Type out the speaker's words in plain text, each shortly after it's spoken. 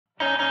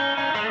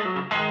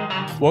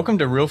Welcome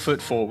to Real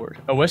Foot Forward,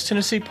 a West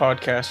Tennessee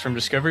podcast from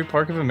Discovery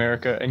Park of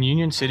America in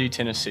Union City,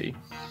 Tennessee.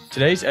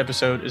 Today's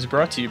episode is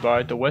brought to you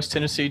by the West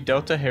Tennessee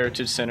Delta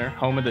Heritage Center,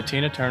 home of the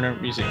Tina Turner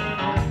Museum.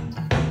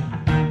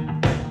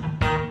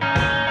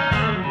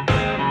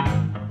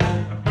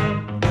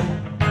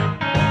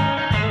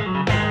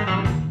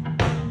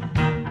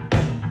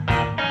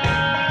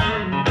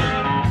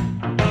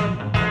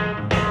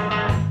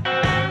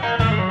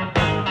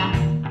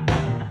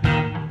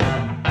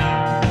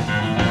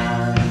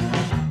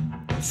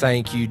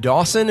 Thank you,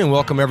 Dawson, and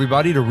welcome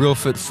everybody to Real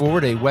Foot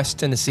Forward, a West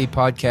Tennessee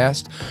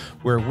podcast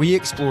where we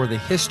explore the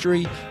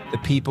history, the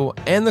people,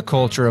 and the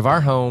culture of our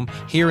home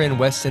here in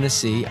West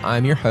Tennessee.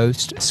 I'm your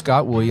host,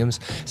 Scott Williams.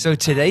 So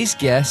today's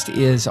guest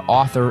is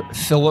author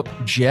Philip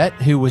Jett,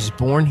 who was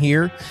born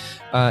here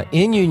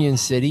in Union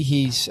City.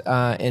 He's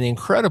an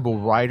incredible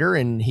writer,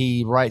 and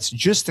he writes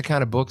just the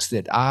kind of books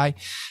that I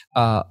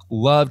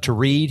love to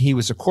read. He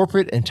was a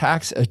corporate and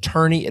tax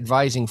attorney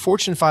advising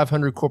Fortune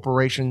 500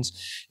 corporations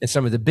and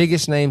some of the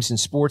biggest names in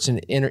sports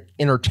and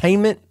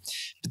entertainment.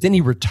 But then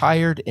he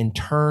retired and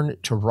turned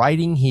to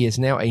writing. He is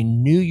now a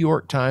New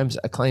York Times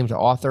acclaimed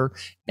author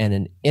and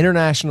an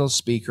international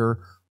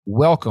speaker.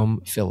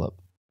 Welcome,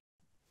 Philip.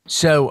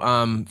 So,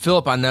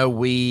 Philip, I know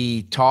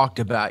we talked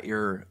about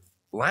your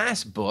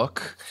last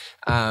book,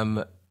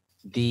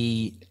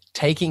 the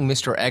Taking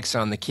Mr. X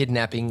on the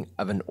Kidnapping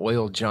of an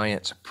Oil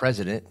Giant's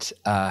President.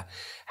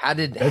 How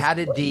did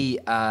the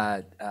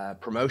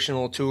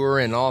promotional tour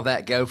and all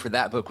that go for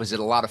that book? Was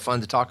it a lot of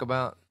fun to talk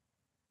about?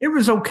 It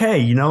was okay.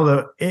 You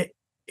know,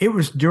 it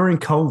was during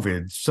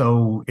COVID,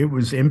 so it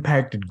was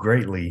impacted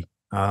greatly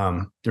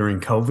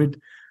during COVID.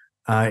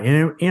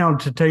 And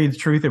to tell you the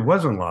truth, it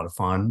wasn't a lot of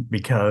fun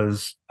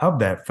because of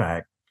that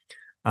fact.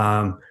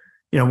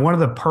 One of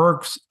the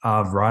perks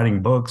of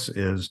writing books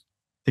is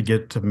to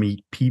get to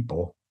meet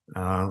people,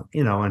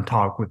 and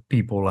talk with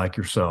people like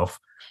yourself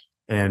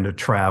and to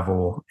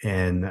travel.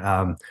 And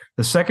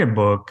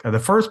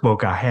the first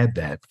book, I had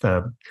that,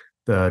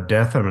 the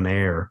Death of an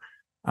Heir.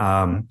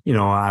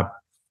 I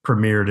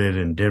premiered it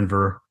in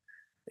Denver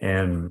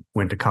and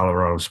went to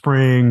Colorado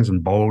Springs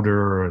and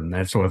Boulder and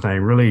that sort of thing.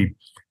 Really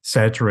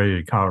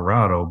saturated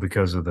Colorado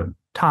because of the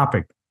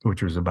topic,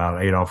 which was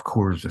about Adolph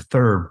Coors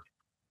III.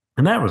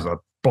 And that was a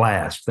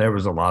blast. That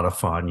was a lot of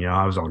fun.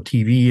 I was on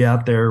TV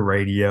out there,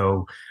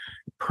 radio,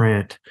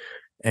 print.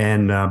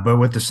 And but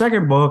with the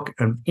second book,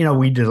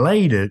 we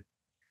delayed it,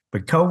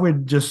 but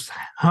COVID just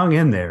hung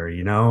in there,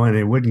 and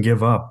it wouldn't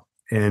give up.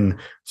 And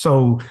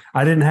so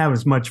I didn't have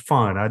as much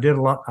fun. I did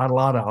a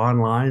lot of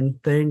online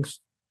things,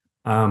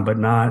 but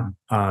not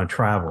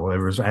travel.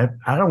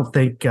 I don't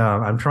think,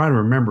 I'm trying to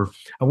remember.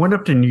 I went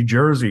up to New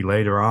Jersey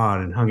later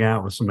on and hung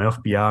out with some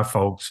FBI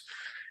folks,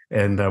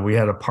 and we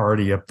had a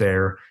party up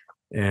there.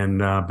 And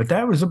but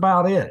that was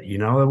about it.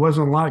 There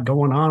wasn't a lot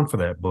going on for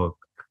that book,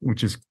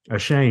 which is a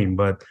shame.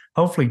 But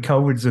hopefully,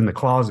 COVID's in the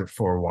closet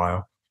for a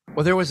while.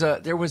 Well, there was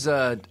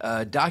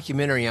a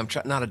documentary.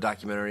 Not a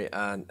documentary,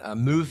 a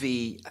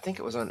movie. I think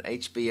it was on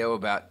HBO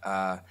about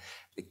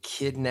the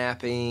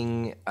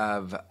kidnapping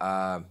of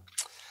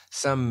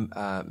some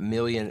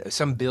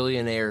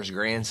billionaire's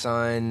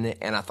grandson.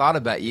 And I thought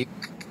about you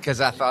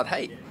because I thought,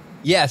 hey.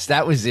 Yes,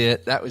 that was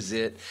it.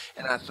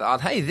 And I thought,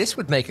 hey, this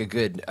would make a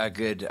good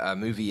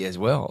movie as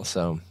well.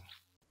 So,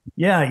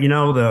 yeah,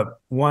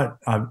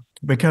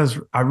 because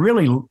I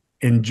really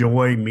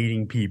enjoy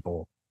meeting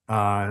people,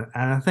 and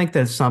I think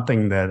that's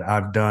something that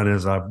I've done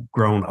as I've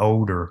grown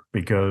older.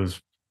 Because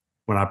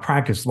when I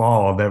practiced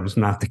law, that was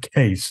not the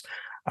case.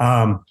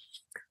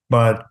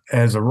 But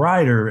as a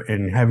writer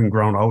and having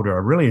grown older, I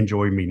really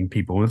enjoy meeting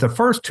people. With the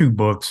first two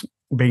books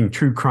being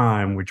true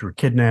crime, which were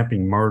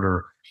kidnapping,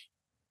 murder.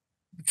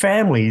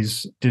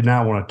 Families did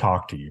not want to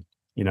talk to you.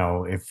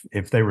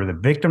 If they were the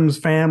victim's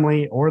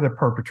family or the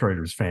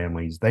perpetrator's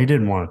families, they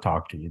didn't want to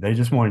talk to you. They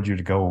just wanted you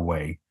to go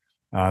away.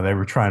 They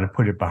were trying to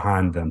put it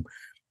behind them.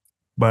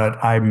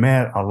 But I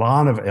met a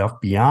lot of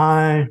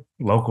FBI,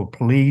 local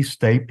police,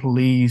 state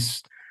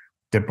police,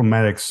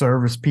 diplomatic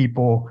service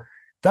people,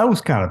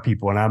 those kind of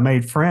people. And I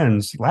made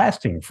friends,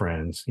 lasting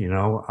friends,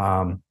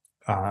 and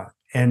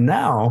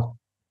now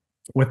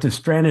with the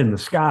Stranded in the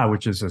Sky,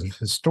 which is a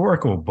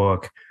historical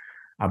book,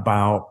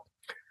 about,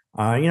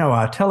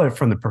 I tell it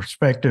from the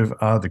perspective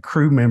of the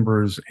crew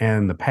members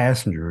and the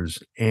passengers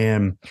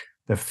and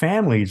the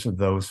families of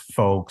those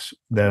folks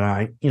that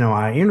I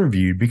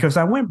interviewed, because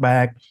I went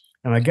back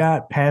and I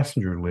got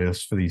passenger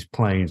lists for these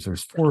planes.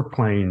 There's 4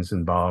 planes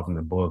involved in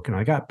the book, and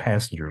I got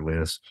passenger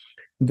lists.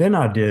 And then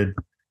I did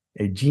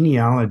a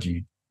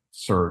genealogy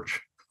search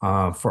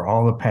for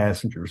all the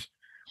passengers,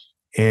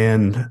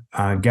 and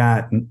I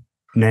got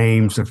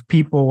names of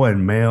people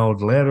and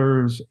mailed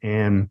letters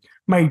and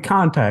made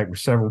contact with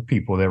several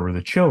people that were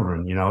the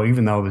children,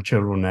 even though the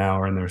children now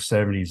are in their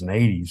 70s and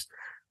 80s.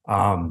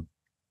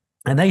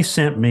 And they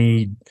sent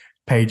me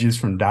pages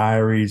from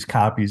diaries,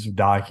 copies of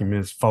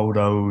documents,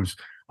 photos,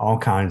 all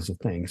kinds of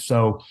things.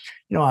 So,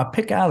 I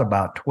pick out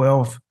about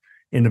 12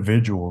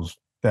 individuals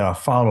that I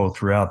follow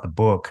throughout the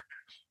book,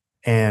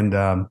 and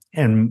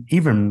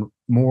even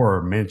more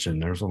are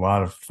mentioned. There's a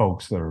lot of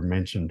folks that are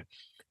mentioned.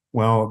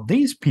 Well,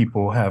 these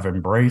people have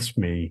embraced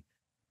me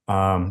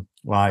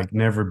like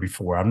never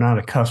before. I'm not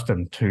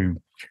accustomed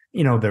to,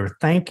 they're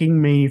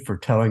thanking me for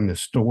telling the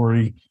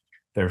story.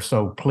 They're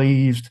so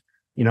pleased.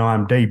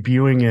 I'm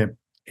debuting it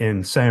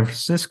in San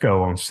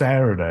Francisco on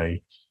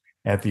Saturday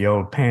at the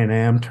old Pan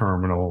Am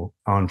terminal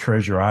on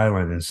Treasure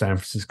Island in San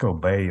Francisco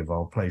Bay, of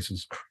all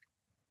places.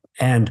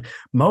 And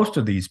most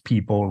of these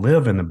people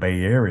live in the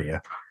Bay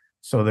Area.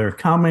 So they're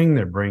coming,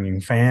 they're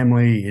bringing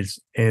family.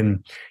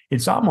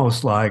 It's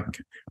almost like,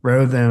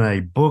 rather than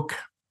a book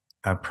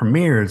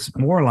premiere, it's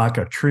more like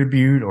a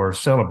tribute or a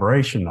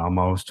celebration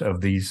almost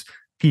of these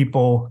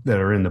people that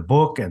are in the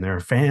book and their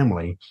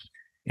family.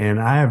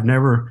 And I have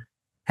never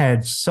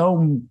had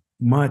so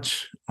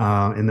much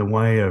in the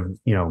way of,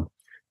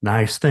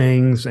 nice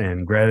things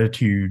and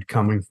gratitude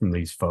coming from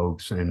these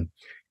folks. And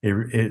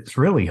it's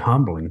really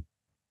humbling.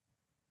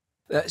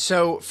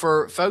 So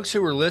for folks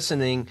who are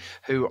listening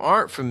who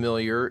aren't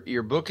familiar,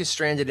 your book is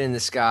Stranded in the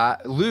Sky.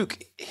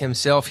 Luke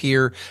himself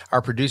here,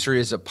 our producer,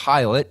 is a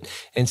pilot,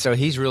 and so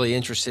he's really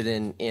interested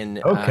in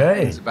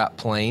things about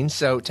planes.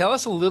 So tell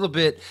us a little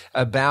bit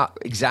about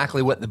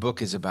exactly what the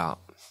book is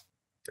about.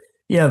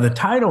 Yeah, the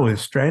title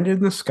is Stranded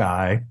in the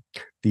Sky,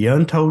 the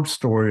untold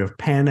story of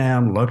Pan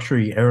Am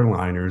luxury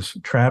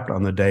airliners trapped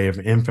on the day of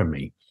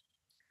infamy.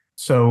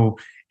 So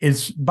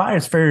it's by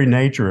its very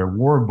nature a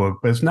war book,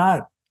 but it's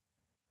not.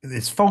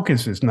 Its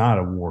focus is not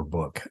a war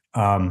book.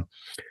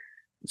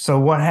 So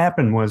what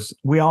happened was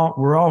we're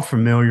all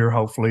familiar,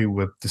 hopefully,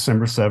 with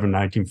December 7,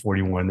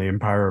 1941, the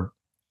Empire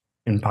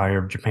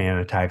of Japan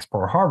attacks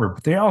Pearl Harbor,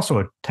 but they also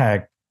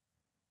attacked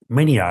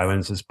many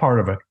islands as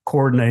part of a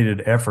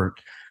coordinated effort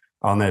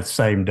on that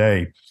same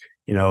day,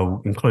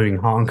 including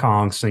Hong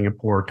Kong,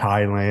 Singapore,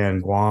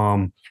 Thailand,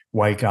 Guam,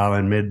 Wake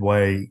Island,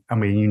 Midway. I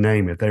mean, you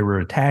name it, they were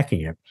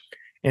attacking it.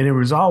 And it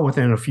was all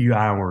within a few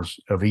hours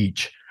of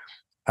each.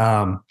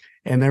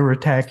 And they were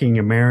attacking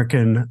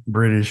American,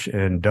 British,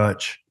 and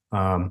Dutch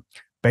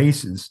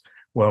bases.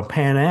 Well,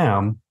 Pan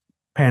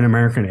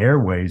American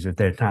Airways at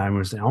that time,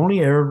 was the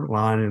only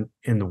airline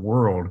in the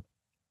world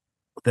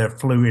that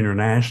flew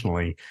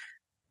internationally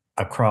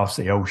across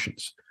the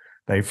oceans.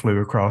 They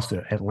flew across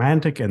the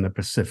Atlantic and the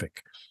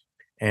Pacific.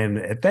 And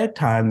at that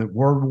time, the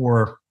World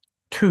War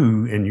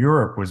II in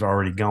Europe was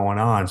already going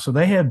on. So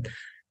they had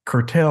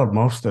curtailed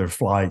most of their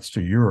flights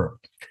to Europe.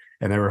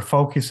 And they were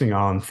focusing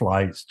on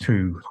flights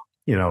to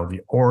the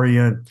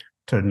Orient,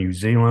 to New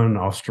Zealand,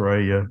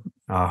 Australia,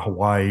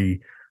 Hawaii,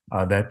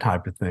 that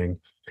type of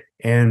thing.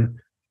 And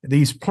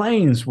these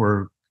planes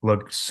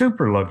looked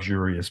super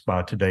luxurious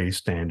by today's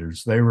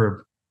standards.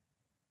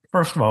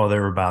 First of all, they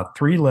were about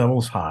 3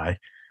 levels high.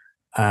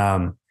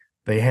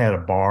 They had a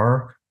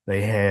bar.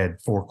 They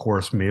had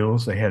 4-course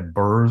meals. They had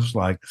berths,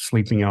 like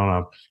sleeping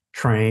on a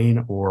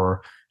train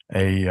or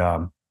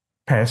a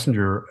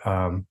passenger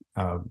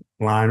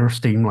liner,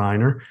 steam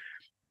liner.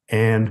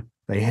 And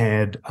they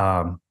had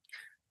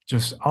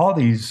just all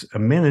these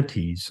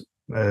amenities,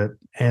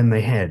 and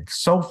they had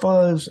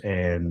sofas,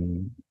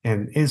 and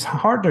it's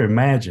hard to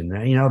imagine.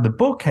 The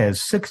book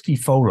has 60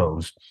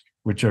 photos,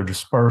 which are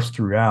dispersed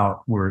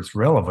throughout where it's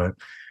relevant.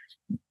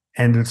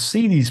 And to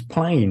see these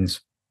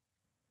planes,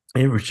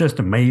 it was just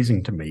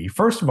amazing to me.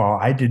 First of all,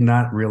 I did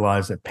not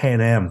realize that Pan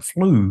Am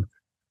flew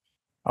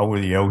over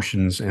the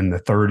oceans in the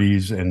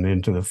 30s and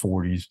into the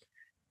 40s.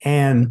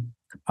 And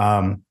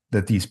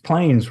that these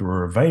planes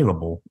were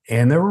available,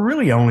 and they were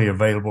really only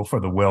available for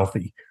the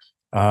wealthy.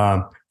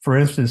 For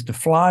instance, to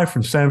fly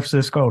from San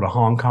Francisco to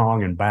Hong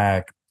Kong and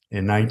back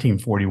in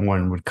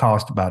 1941 would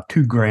cost about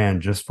 $2,000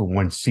 just for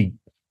one seat.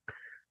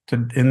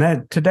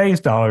 In today's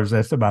dollars,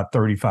 that's about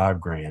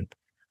 $35,000.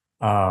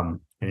 And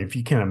if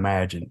you can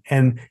imagine,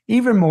 and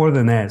even more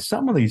than that,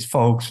 some of these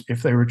folks,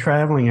 if they were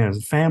traveling as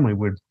a family,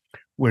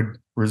 would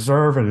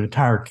reserve an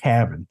entire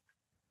cabin,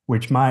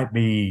 which might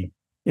be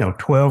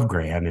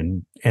 $12,000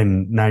 in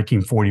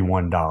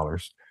 1941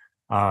 dollars.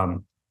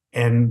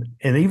 And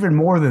even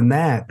more than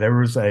that, there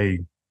was a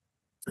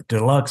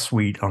deluxe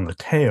suite on the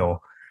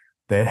tail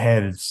that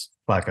had its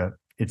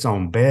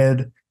own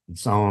bed,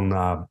 its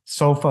own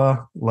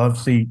sofa, love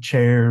seat,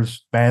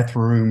 chairs,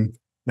 bathroom.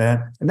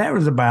 And that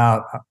was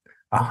about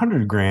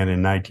 $100,000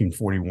 in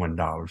 1941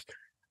 dollars.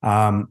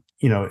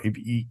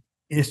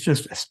 It's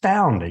just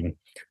astounding.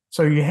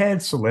 So you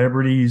had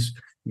celebrities,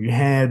 you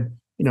had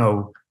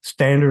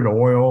Standard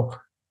Oil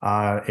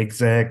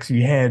execs,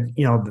 you had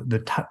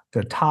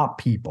the top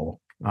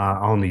people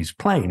on these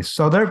planes.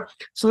 So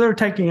they're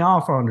taking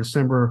off on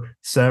December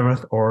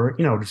 7th or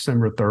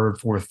December 3rd,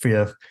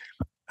 4th,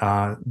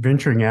 5th,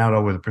 venturing out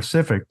over the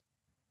Pacific.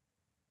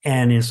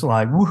 And it's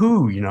like,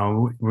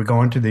 woohoo, we're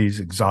going to these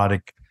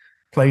exotic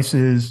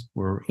places.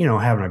 We're,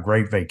 having a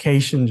great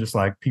vacation, just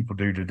like people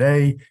do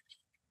today.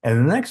 And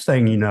the next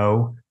thing you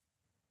know,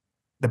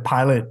 the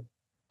pilot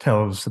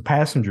tells the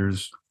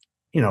passengers,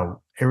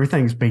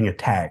 everything's being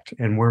attacked,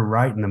 and we're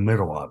right in the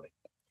middle of it,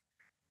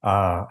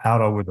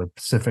 out over the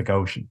Pacific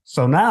Ocean.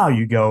 So now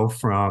you go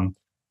from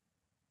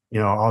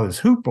all this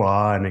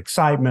hoopla and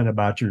excitement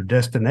about your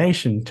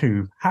destination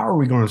to how are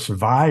we going to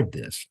survive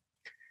this?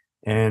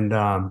 And,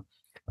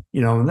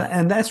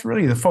 and that's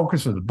really the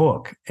focus of the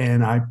book.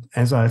 And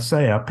as I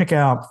say, I pick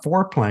out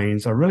 4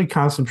 planes. I really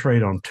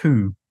concentrate on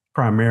 2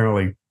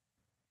 primarily.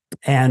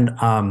 And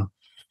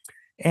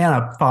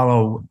I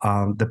follow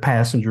the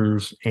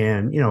passengers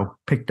and,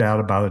 picked out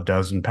about a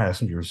dozen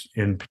passengers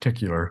in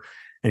particular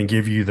and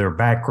give you their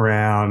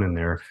background and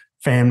their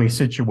family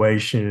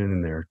situation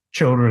and their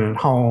children at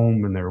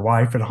home and their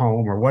wife at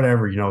home or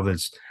whatever,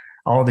 that's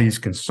all these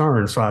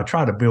concerns. So I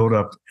try to build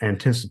up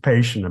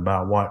anticipation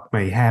about what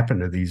may happen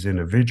to these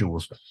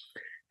individuals.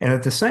 And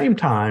at the same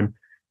time,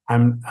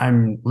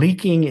 I'm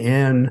leaking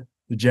in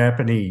the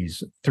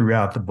Japanese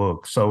throughout the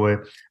book.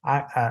 So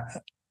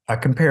I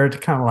compare it to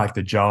kind of like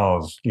the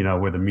Jaws,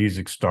 where the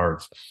music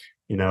starts.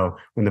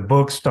 When the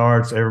book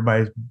starts,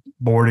 everybody's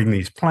boarding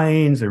these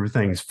planes,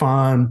 everything's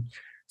fun.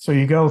 So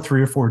you go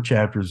 3 or 4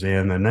 chapters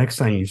in, the next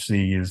thing you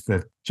see is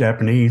that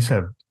Japanese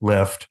have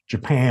left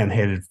Japan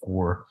headed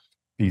for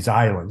these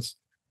islands.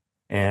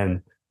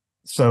 And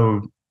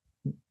so,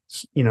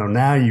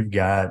 now you've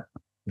got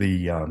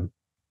the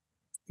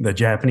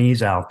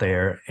Japanese out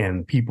there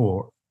and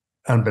people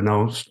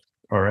unbeknownst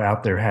are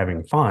out there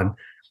having fun.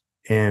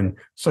 And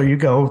so you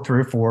go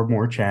 3 or 4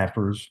 more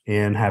chapters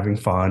in having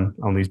fun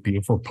on these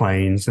beautiful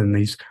plains and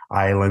these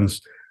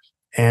islands,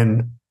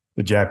 and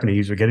the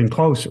Japanese are getting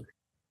closer,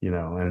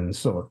 and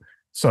so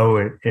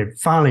it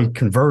finally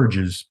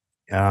converges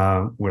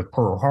with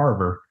Pearl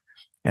Harbor,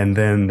 and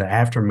then the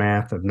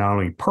aftermath of not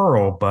only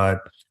Pearl but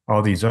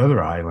all these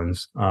other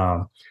islands.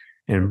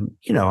 And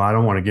I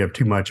don't want to give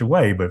too much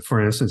away, but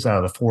for instance,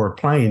 out of the 4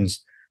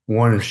 planes,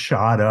 one is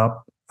shot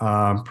up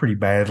pretty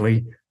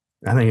badly.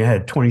 I think it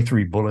had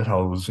 23 bullet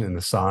holes in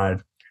the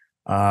side.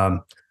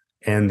 And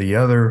the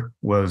other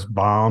was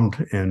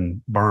bombed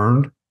and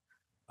burned.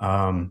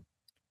 And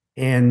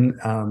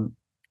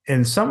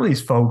some of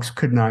these folks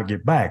could not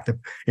get back.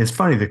 It's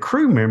funny, the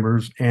crew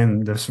members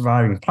and the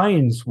surviving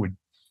planes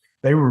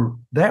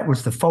that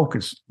was the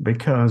focus,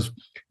 because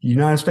the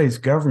United States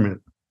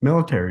government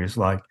military is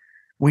like,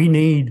 we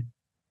need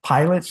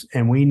pilots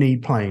and we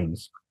need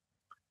planes.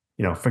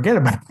 Forget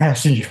about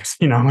passengers.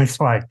 It's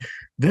like,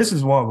 this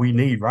is what we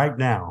need right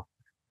now.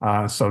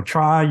 So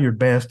try your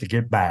best to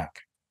get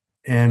back.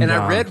 And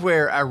I read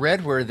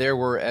where there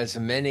were as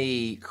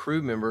many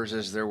crew members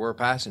as there were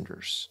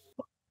passengers.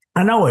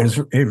 I know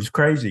it was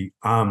crazy.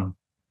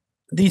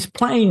 These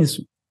planes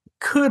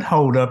could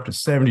hold up to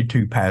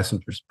 72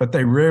 passengers, but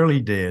they rarely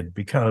did,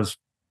 because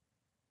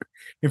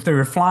if they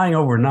were flying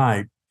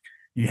overnight,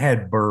 you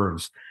had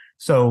berths.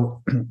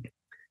 So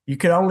you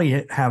could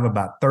only have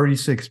about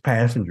 36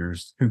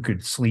 passengers who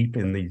could sleep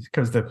in these,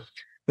 because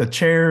the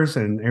chairs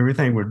and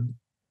everything would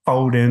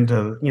fold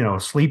into,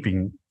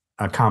 sleeping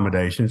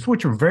accommodations,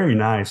 which were very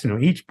nice.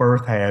 Each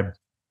berth had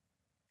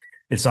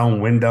its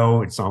own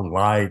window, its own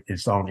light,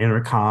 its own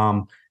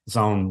intercom, its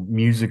own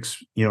music,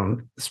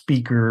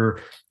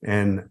 speaker,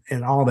 and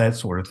all that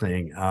sort of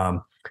thing.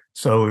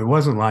 So it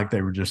wasn't like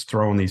they were just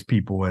throwing these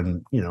people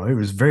in, it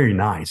was very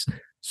nice.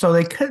 So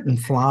they couldn't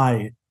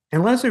fly,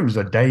 unless it was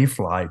a day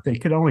flight, they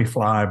could only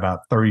fly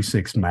about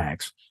 36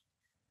 max.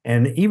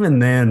 And even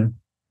then,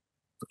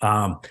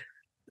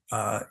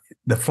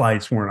 the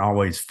flights weren't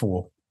always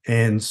full.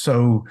 And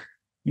so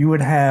you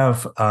would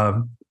have,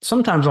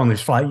 sometimes on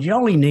these flights, you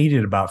only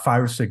needed about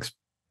 5 or 6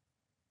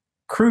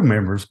 crew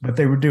members, but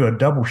they would do a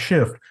double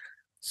shift.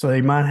 So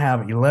they might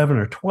have 11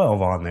 or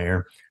 12 on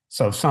there,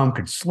 so some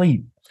could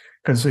sleep.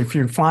 Because if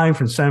you're flying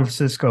from San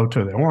Francisco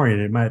to the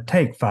Orient, it might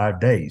take 5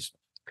 days.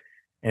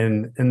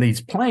 And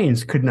these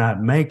planes could not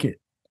make it,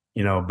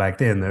 back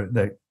then.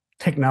 The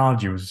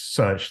technology was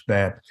such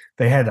that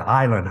they had to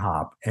island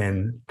hop.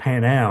 And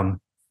Pan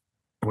Am,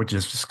 which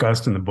is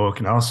discussed in the book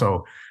and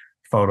also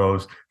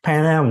photos,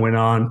 Pan Am went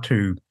on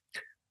to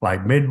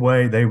like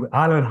Midway. They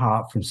island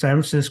hop from San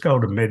Francisco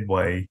to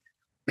Midway,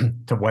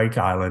 to Wake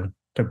Island,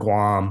 to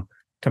Guam,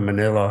 to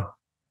Manila,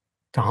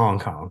 to Hong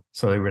Kong.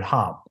 So they would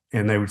hop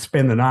and they would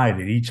spend the night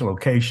at each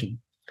location.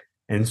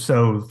 And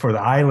so for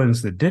the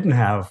islands that didn't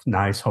have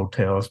nice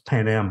hotels,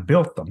 Pan Am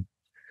built them.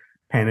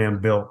 Pan Am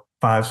built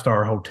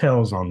 5-star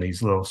hotels on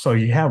these little. So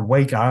you have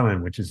Wake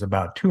Island, which is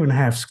about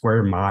 2.5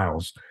 square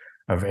miles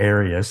of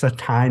area. It's a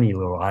tiny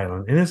little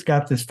island, and it's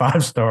got this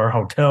 5-star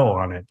hotel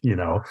on it,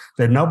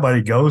 that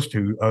nobody goes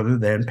to other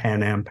than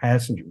Pan Am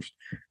passengers.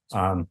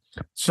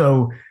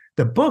 So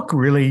the book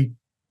really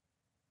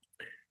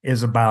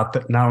is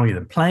about not only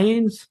the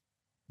planes,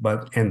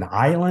 and the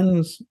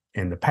islands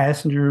and the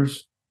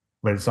passengers,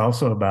 but it's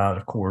also about,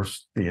 of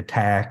course, the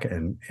attack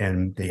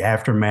and the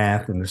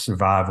aftermath and the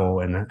survival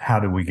and how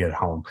do we get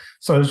home.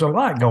 So there's a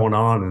lot going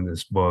on in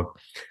this book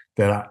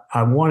that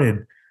I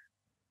wanted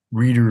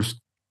readers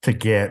to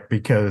get,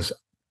 because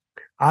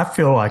I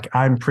feel like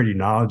I'm pretty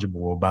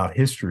knowledgeable about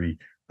history,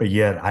 but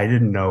yet I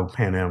didn't know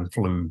Pan Am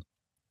flew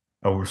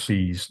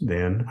overseas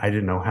then. I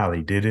didn't know how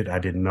they did it. I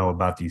didn't know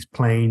about these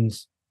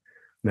planes,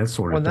 that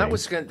sort of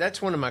thing.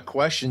 That's one of my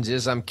questions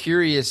is I'm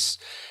curious,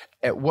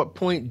 at what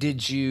point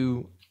did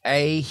you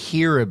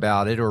hear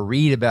about it or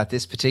read about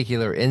this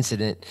particular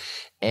incident,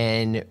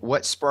 and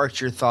what sparked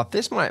your thought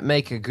this might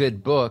make a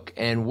good book,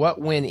 and what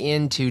went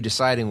into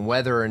deciding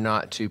whether or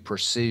not to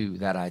pursue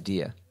that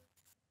idea?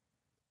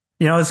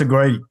 It's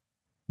a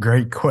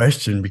great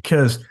question,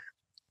 because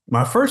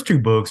my first two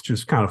books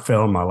just kind of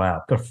fell in my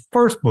lap. The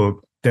first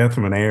book, Death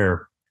of an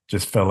Heir,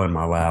 just fell in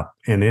my lap,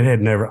 and it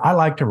had never. I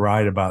like to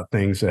write about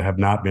things that have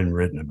not been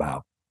written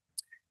about,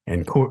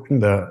 and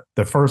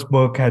the first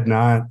book had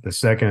not. The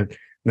second,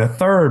 the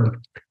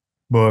third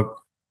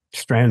book,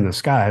 Strand in the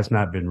Sky, has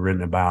not been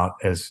written about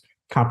as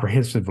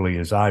comprehensively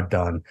as I've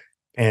done,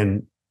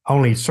 and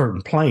only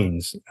certain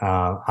planes.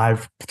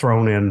 I've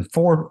thrown in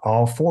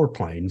all four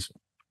planes,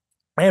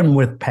 and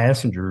with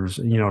passengers.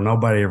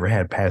 Nobody ever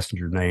had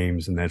passenger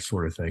names and that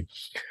sort of thing.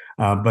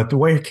 But the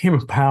way it came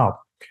about,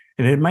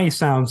 and it may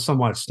sound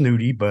somewhat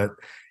snooty, but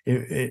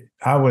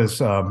I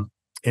was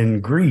in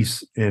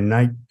Greece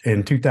in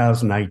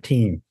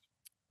 2019,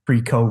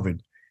 pre-COVID,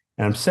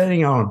 and I'm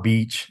sitting on a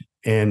beach.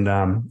 And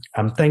I'm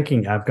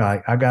thinking, I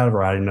got to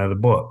write another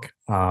book.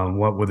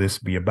 What will this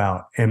be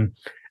about? And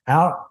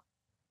out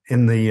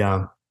in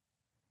the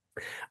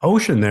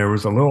ocean, there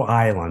was a little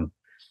island,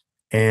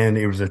 and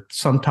it was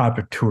some type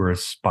of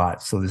tourist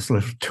spot. So this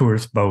little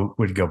tourist boat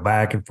would go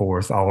back and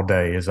forth all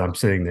day as I'm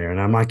sitting there.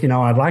 And I'm like,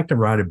 I'd like to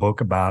write a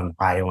book about an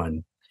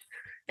island,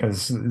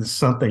 because it's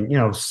something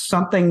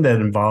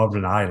that involved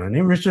an island.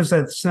 It was just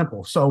that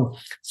simple. So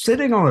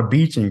sitting on a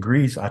beach in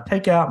Greece, I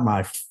take out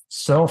my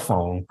cell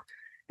phone,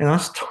 and I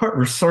start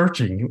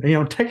researching.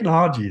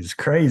 Technology is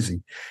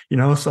crazy,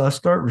 so I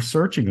start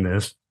researching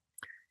this,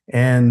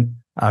 and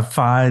I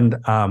find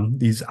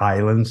these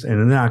islands,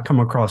 and then I come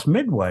across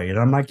Midway, and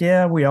I'm like,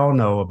 yeah, we all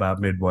know about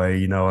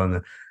Midway, in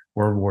the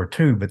World War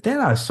II. But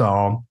then I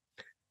saw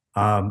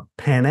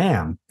Pan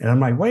Am, and I'm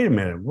like, wait a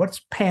minute,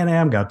 what's Pan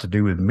Am got to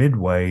do with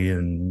Midway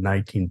in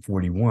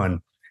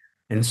 1941?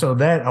 And so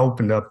that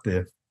opened up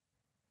the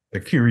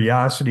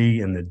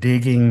curiosity and the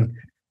digging,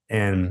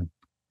 and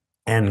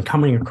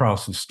coming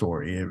across the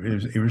story.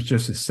 It was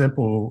just as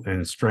simple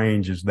and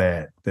strange as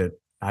that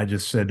I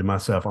just said to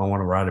myself, I want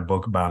to write a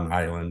book about an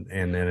island,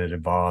 and then it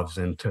evolves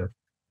into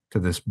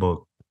this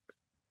book.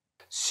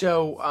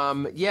 So,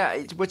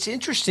 what's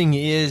interesting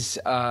is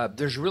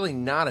there's really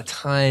not a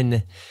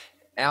ton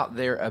out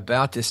there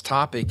about this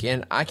topic,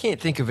 and I can't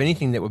think of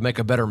anything that would make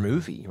a better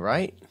movie,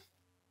 right?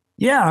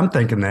 Yeah, I'm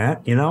thinking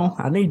that.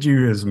 I need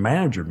you as a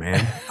manager,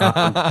 man.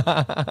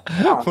 I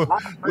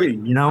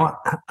agree.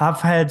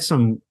 I've had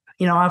some.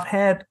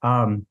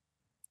 And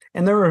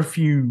there are a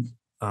few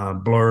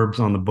blurbs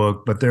on the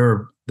book, but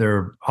there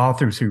are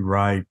authors who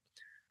write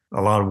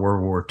a lot of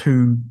World War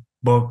II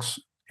books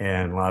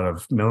and a lot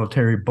of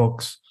military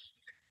books,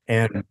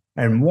 and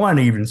one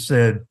even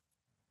said,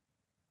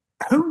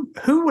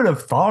 "Who would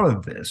have thought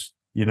of this?"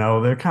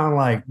 They're kind of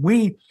like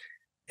we,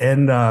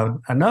 and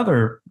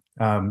another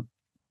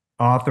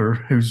author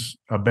who's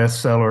a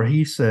bestseller.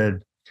 He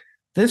said,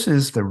 "This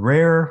is the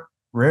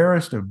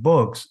rarest of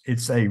books.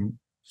 It's an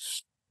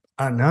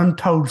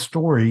untold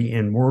story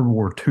in World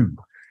War II."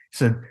 He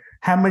said,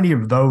 how many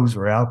of those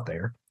are out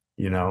there,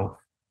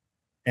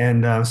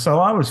 And so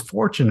I was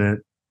fortunate.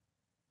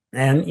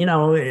 And,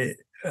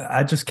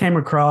 I just came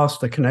across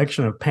the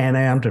connection of Pan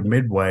Am to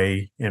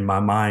Midway, and my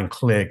mind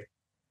clicked,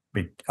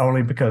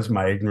 only because of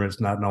my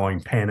ignorance, not knowing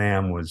Pan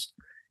Am was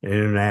an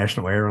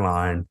international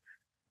airline,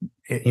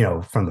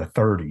 from the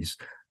 30s.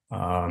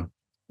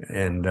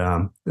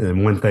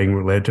 And one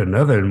thing led to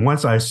another. And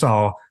once I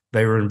saw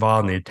they were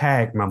involved in the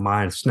attack, my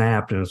mind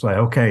snapped, and it's like,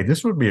 okay,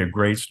 this would be a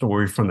great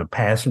story from the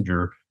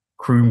passenger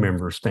crew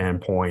member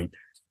standpoint,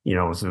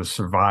 as a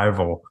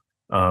survival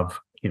of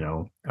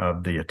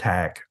the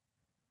attack.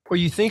 Well,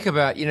 you think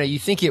about, you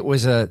think it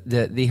was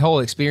the whole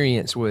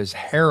experience was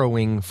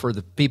harrowing for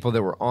the people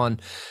that were on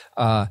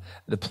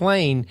the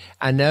plane.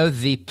 I know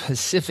the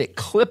Pacific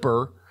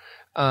Clipper,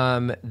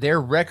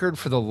 their record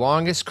for the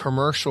longest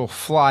commercial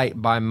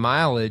flight by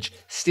mileage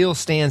still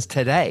stands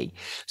today.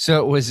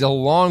 So it was a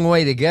long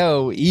way to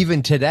go,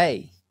 even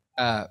today.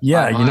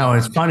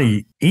 It's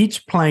funny.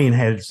 Each plane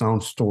had its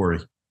own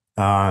story,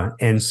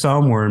 and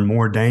some were in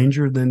more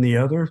danger than the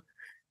other,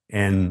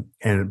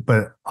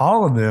 but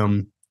all of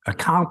them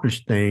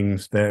accomplished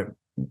things that,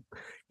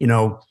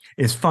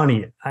 it's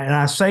funny. And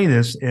I say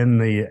this in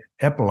the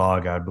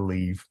epilogue, I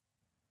believe,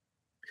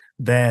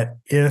 that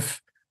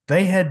if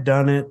they had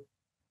done it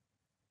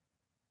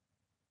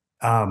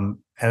at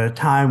a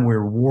time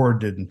where war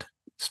didn't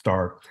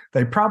start,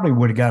 they probably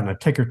would have gotten a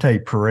ticker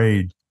tape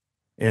parade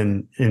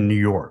in New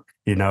York,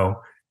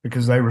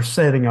 because they were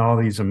setting all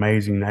these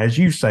amazing, as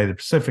you say, the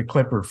Pacific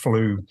Clipper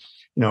flew,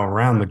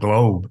 around the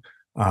globe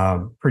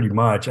pretty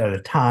much at a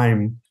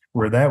time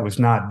where that was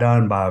not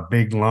done by a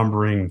big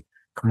lumbering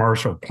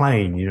commercial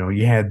plane.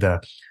 You had the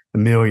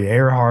Amelia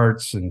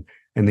Earharts and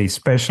these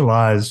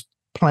specialized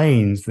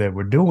planes that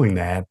were doing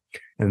that.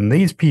 And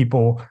these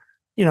people,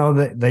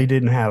 they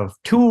didn't have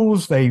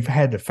tools. They've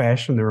had to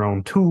fashion their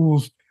own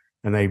tools,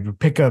 and they would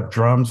pick up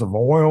drums of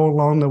oil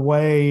along the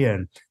way,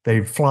 and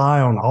they'd fly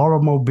on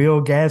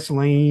automobile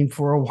gasoline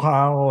for a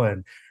while.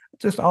 And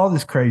just all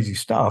this crazy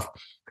stuff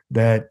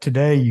that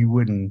today you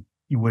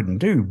wouldn't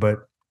do. But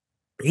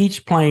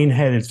each plane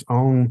had its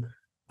own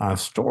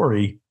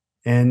story,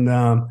 and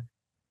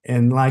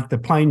like the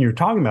plane you're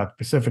talking about,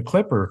 the Pacific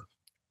Clipper,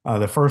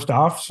 the first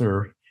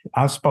officer,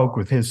 I spoke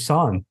with his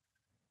son,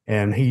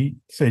 and he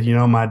said,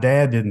 my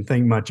dad didn't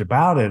think much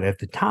about it at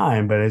the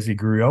time, but as he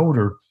grew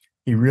older,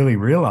 he really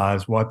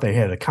realized what they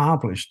had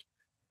accomplished.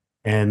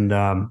 And,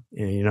 and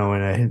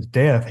at his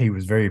death, he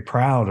was very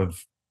proud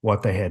of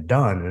what they had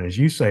done. And as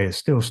you say, it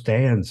still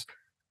stands,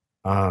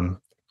 and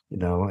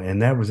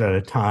that was at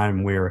a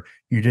time where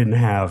you didn't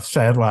have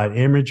satellite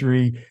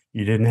imagery,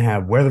 you didn't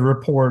have weather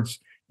reports,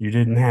 you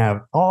didn't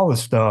have all the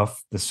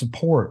stuff, the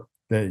support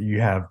that you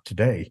have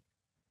today.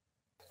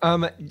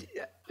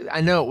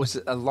 I know it was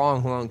a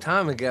long, long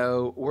time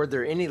ago. Were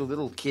there any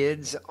little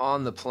kids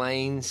on the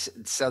planes?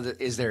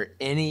 Is there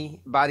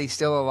anybody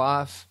still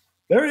alive?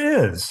 There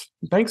is.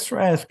 Thanks for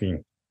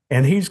asking.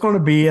 And he's going to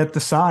be at the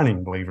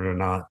signing, believe it or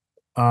not,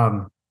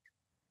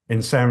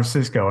 in San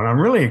Francisco. And I'm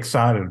really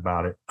excited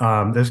about it.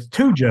 There's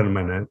two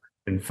gentlemen,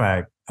 in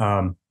fact.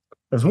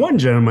 There's one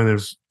gentleman,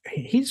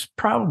 he's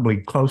probably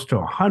close to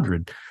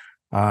 100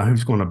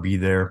 who's going to be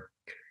there.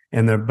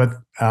 But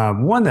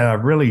one that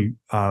I've really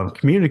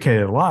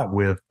communicated a lot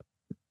with,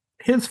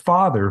 his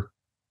father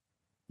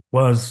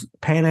was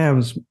Pan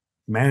Am's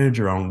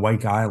manager on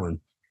Wake Island.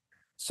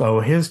 So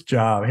his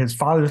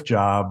father's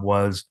job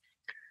was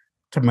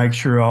to make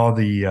sure all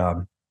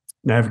the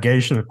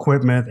navigation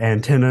equipment,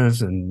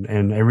 antennas,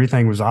 and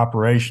everything was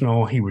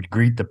operational. He would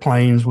greet the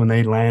planes when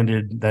they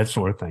landed, that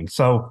sort of thing.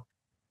 So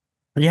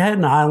you had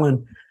an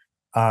island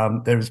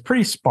that was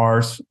pretty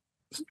sparse,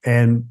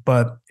 and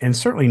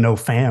certainly no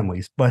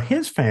families, but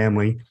his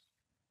family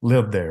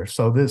lived there.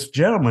 So this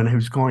gentleman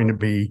who's going to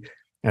be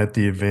at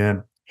the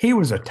event, he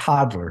was a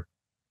toddler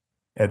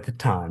at the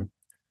time,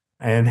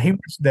 and he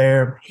was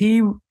there.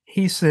 He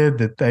said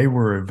that they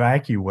were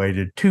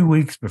evacuated 2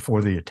 weeks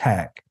before the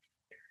attack.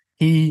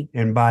 He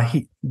meant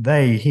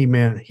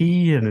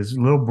he and his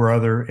little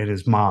brother and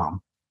his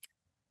mom.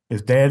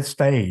 His dad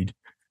stayed,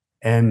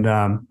 and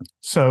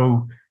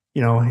so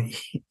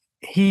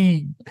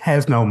he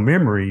has no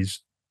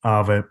memories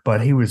of it,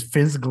 but he was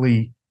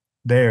physically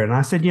there. And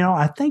I said,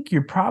 I think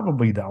you're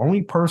probably the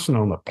only person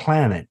on the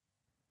planet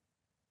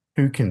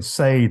who can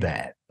say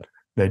that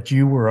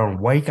you were on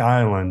Wake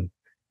Island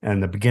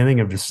in the beginning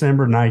of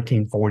December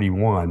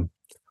 1941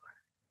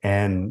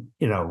 and,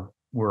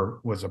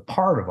 was a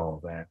part of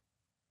all that.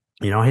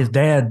 His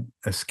dad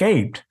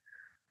escaped,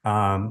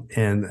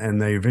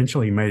 and they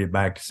eventually made it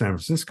back to San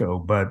Francisco.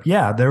 But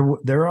yeah,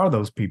 there are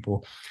those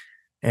people.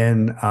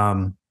 And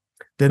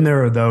then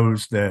there are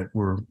those that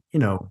were,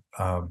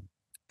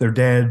 their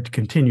dad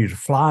continued to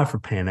fly for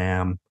Pan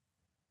Am,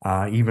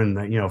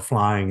 even,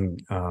 flying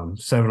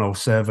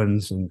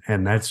 707s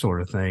and that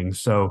sort of thing.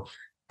 So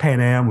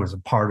Pan Am was a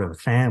part of the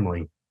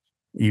family,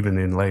 even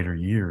in later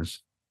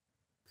years.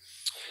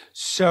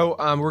 So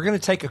we're going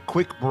to take a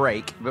quick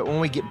break, but when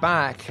we get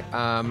back,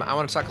 I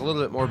want to talk a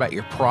little bit more about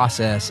your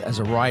process as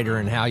a writer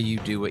and how you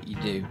do what you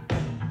do.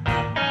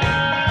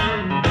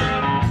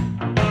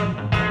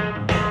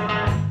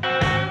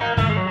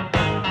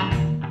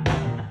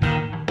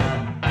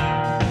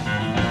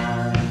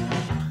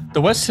 The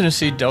West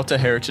Tennessee Delta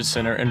Heritage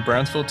Center in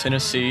Brownsville,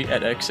 Tennessee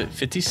at exit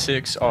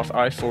 56 off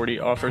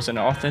I-40 offers an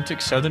authentic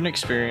Southern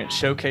experience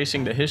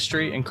showcasing the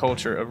history and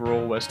culture of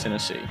rural West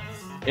Tennessee.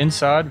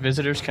 Inside,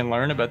 visitors can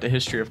learn about the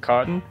history of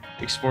cotton,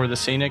 explore the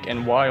scenic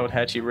and wild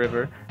Hatchie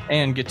River,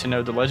 and get to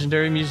know the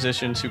legendary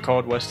musicians who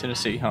called West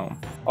Tennessee home.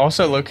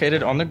 Also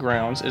located on the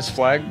grounds is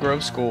Flag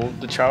Grove School,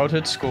 the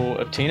childhood school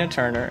of Tina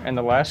Turner, and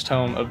the last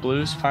home of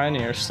blues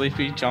pioneer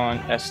Sleepy John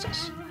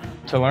Estes.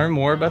 To learn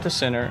more about the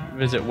center,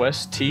 visit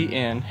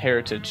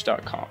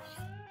westtnheritage.com.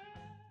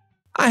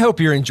 I hope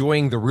you're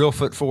enjoying the Real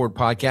Foot Forward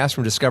podcast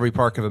from Discovery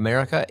Park of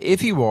America.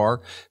 If you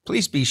are,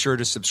 please be sure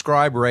to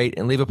subscribe, rate,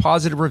 and leave a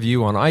positive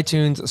review on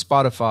iTunes,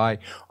 Spotify,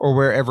 or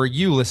wherever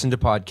you listen to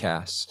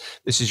podcasts.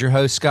 This is your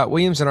host, Scott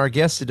Williams, and our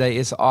guest today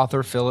is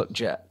author Philip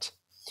Jett.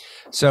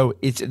 So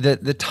it's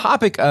the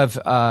topic of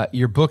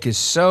your book is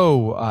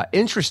so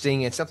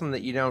interesting. It's something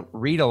that you don't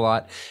read a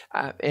lot.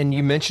 And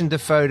you mentioned the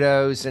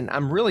photos, and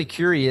I'm really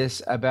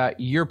curious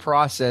about your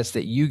process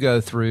that you go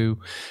through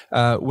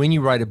when you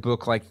write a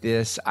book like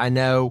this. I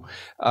know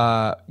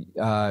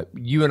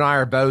you and I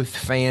are both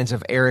fans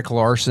of Erik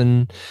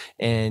Larson,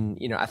 and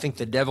I think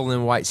The Devil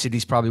in White City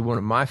is probably one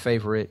of my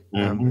favorite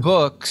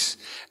books.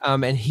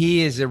 And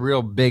he is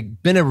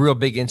been a real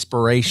big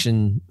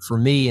inspiration for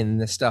me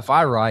and the stuff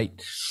I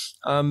write.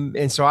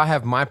 And so I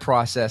have my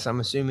process. I'm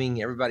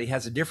assuming everybody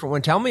has a different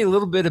one. Tell me a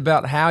little bit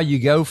about how you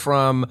go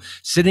from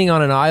sitting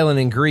on an island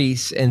in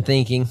Greece and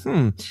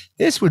thinking,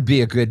 this would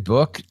be a good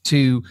book,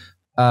 to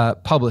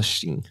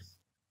publishing.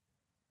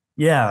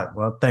 Yeah,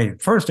 well,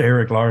 first,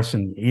 Erik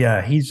Larson.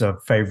 Yeah, he's a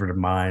favorite of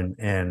mine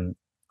and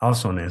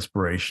also an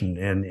inspiration.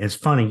 And it's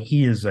funny,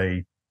 he is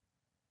a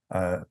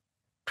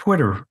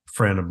Twitter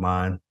friend of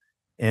mine,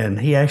 and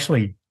he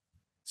actually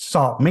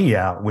sought me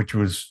out, which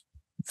was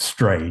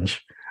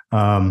strange.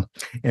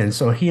 And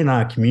so he and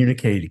I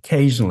communicate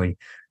occasionally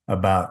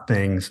about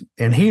things.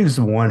 And he was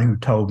the one who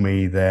told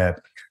me that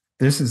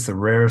this is the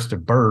rarest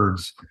of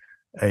birds,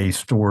 a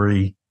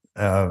story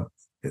that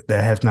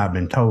has not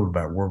been told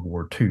about World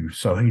War II.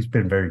 So he's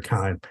been very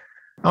kind.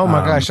 Oh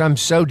my gosh, I'm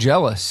so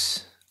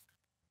jealous.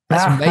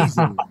 That's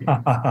amazing.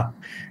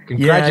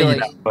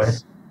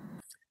 Congratulations.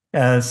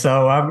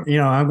 So I'm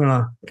going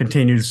to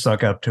continue to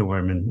suck up to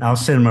him, and I'll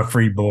send him a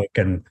free book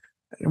and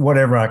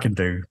whatever I can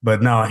do.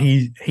 But no,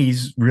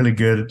 he's really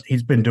good.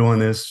 He's been doing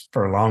this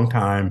for a long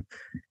time.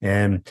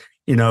 And,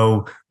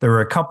 there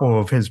were a couple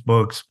of his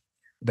books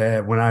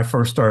that when I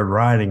first started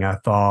writing, I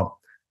thought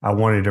I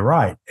wanted to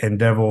write, and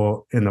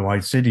Devil in the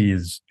White City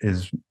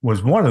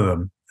was one of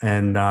them.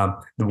 And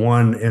the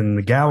one in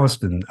the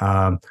Galveston,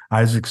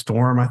 Isaac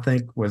Storm, I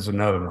think, was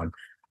another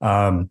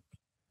one.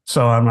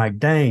 So I'm like,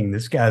 dang,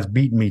 this guy's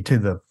beating me to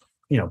the,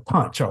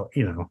 punch,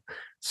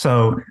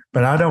 So,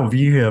 but I don't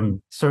view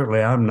him,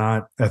 certainly I'm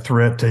not a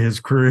threat to his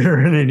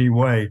career in any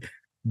way,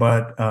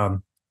 but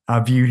I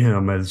view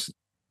him as,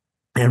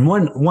 and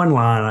one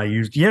line I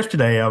used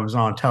yesterday, I was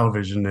on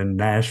television in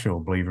Nashville,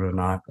 believe it or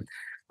not,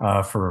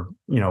 for,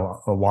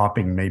 a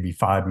whopping maybe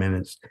 5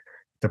 minutes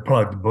to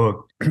plug the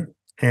book.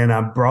 And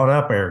I brought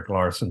up Erik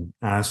Larson.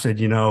 And I said,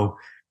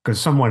 because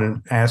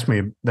someone asked me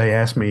in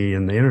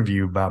the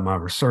interview about my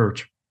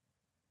research.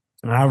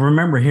 And I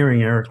remember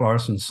hearing Erik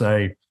Larson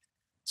say,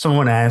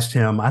 someone asked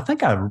him, I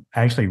think I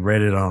actually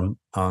read it on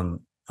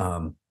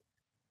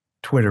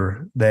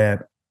Twitter,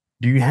 that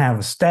do you have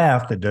a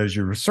staff that does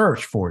your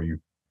research for you?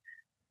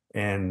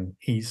 And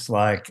he's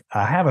like,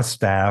 I have a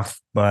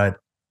staff, but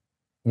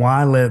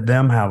why let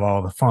them have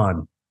all the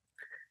fun?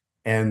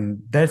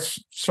 And that's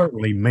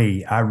certainly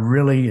me. I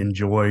really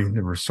enjoy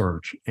the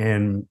research.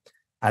 And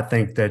I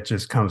think that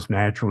just comes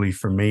naturally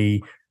for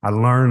me. I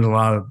learned a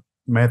lot of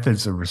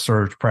methods of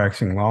research,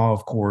 practicing law,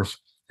 of course,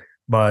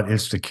 but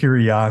it's the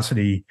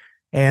curiosity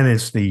and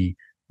it's the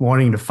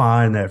wanting to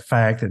find that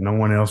fact that no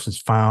one else has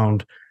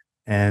found,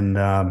 and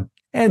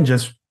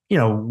just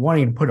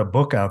wanting to put a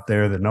book out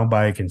there that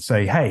nobody can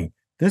say, hey,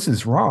 this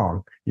is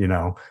wrong,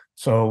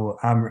 So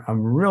I'm a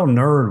real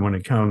nerd when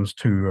it comes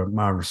to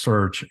my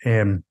research.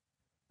 And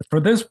for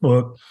this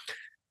book,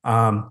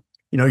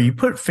 you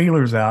put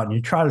feelers out and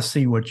you try to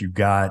see what you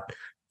got.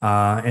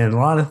 And a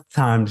lot of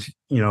times,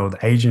 the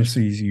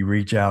agencies you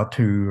reach out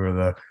to or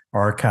the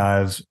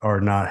archives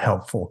are not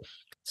helpful.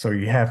 So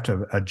you have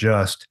to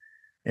adjust.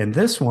 And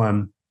this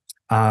one,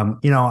 I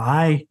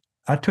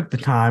took the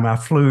time. I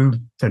flew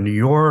to New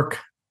York,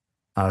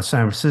 San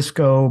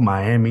Francisco,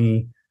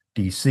 Miami,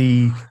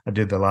 DC. I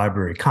did the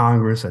Library of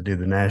Congress. I did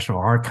the National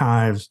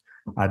Archives.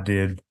 I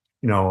did,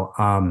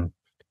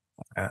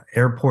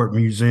 airport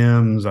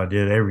museums. I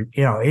did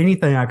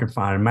anything I could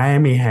find.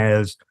 Miami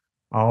has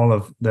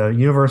the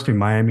University of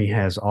Miami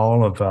has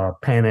all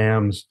of Pan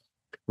Am's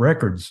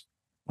records.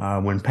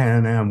 When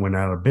Pan Am went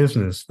out of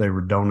business, they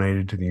were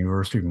donated to the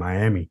University of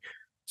Miami.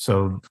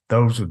 So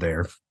those are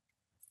there.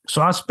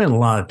 So I spent a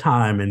lot of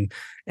time,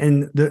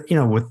 and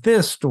with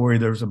this story,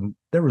 there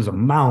was a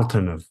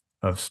mountain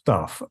of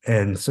stuff.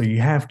 And so you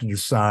have to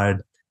decide,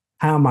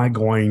 how am I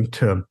going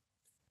to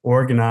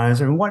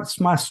organize, and what's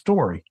my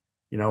story?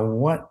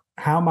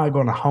 How am I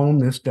going to hone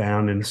this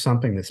down into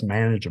something that's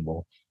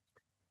manageable?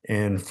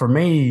 And for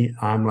me,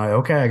 I'm like,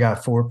 okay, I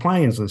got 4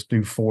 planes. Let's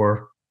do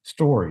 4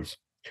 stories.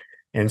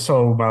 And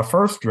so my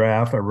first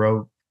draft, I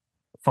wrote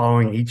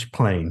following each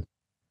plane.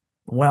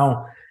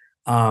 Well,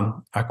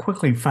 I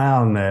quickly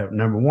found that,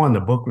 number one, the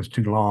book was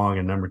too long,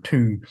 and number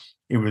two,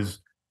 it was,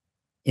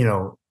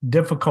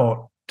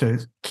 difficult to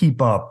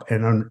keep up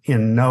and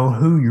know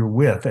who you're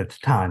with at the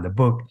time. The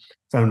book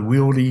is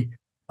unwieldy.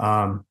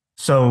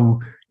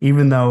 So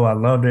even though I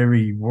loved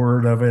every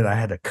word of it, I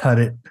had to cut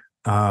it.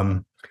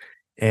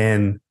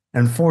 And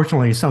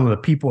unfortunately, some of the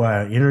people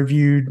I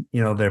interviewed,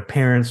 their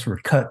parents were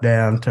cut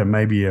down to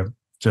maybe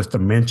just a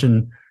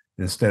mention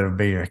instead of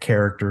being a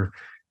character.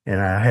 And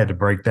I had to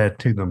break that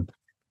to them.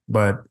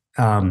 But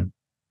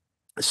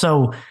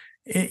so,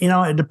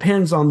 it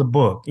depends on the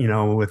book.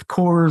 With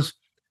Coors,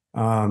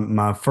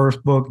 my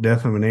first book,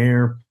 Death of an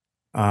Heir,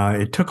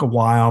 it took a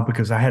while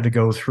because I had to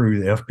go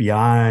through the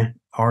FBI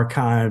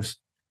archives,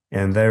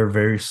 and they're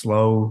very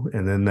slow,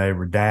 and then they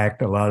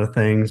redact a lot of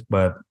things,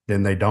 but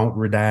then they don't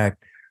redact.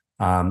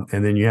 And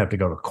then you have to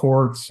go to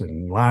courts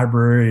and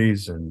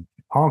libraries and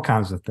all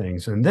kinds of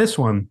things. And this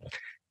one,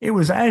 it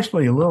was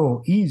actually a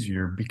little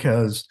easier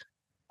because,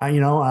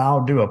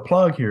 I'll do a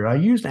plug here. I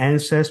used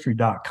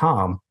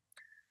Ancestry.com,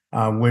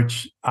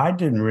 which I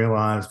didn't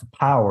realize the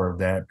power of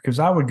that, because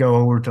I would go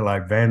over to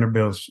like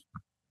Vanderbilt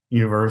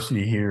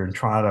University here and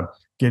try to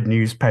get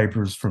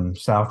newspapers from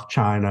South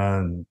China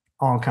and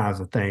all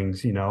kinds of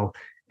things,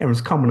 it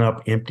was coming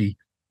up empty.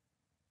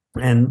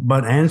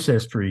 But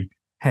Ancestry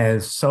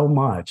has so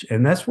much,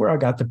 and that's where I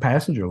got the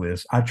passenger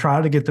list. I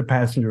tried to get the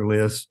passenger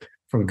list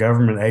from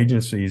government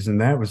agencies, and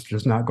that was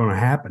just not going to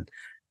happen.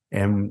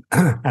 And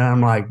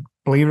I'm like,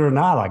 believe it or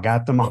not, I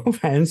got them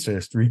off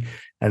Ancestry.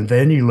 And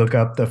then you look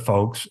up the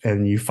folks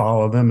and you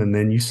follow them, and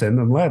then you send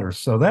them letters.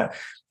 So that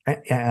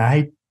I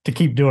hate to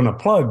keep doing a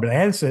plug, but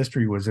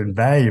Ancestry was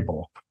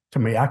invaluable to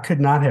me. I could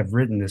not have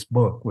written this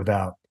book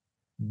without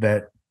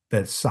that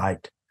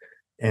site.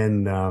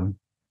 And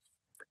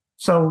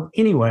so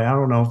anyway, I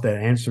don't know if that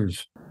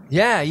answers.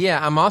 Yeah.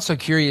 I'm also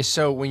curious.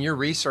 So when you're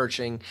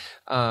researching,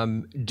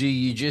 do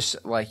you just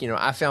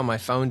I found my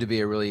phone to be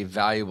a really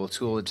valuable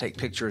tool to take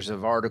pictures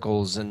of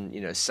articles and,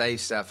 save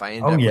stuff. I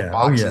end up with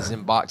boxes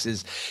and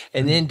boxes.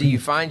 And then do you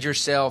find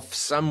yourself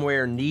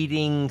somewhere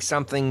needing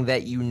something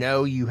that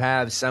you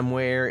have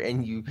somewhere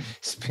and you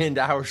spend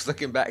hours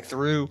looking back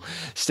through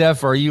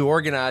stuff? Or are you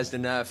organized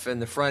enough in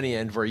the front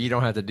end where you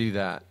don't have to do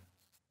that?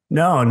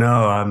 No,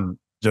 I'm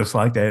just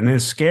like that. And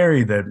it's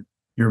scary that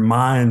your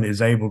mind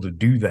is able to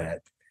do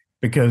that,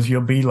 because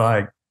you'll be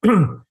like,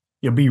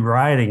 you'll be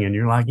writing and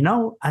you're like,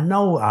 I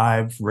know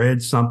I've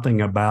read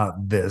something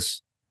about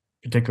this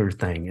particular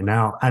thing. And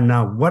now I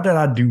know, what did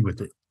I do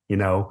with it?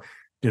 Did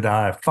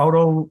I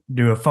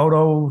do a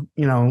photo,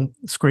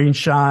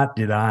 screenshot?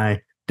 Did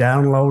I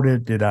download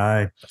it? Did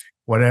I,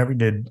 whatever,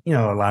 did,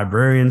 a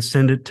librarian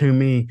send it to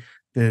me?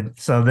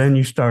 So then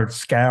you start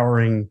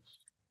scouring,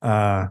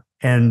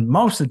 and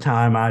most of the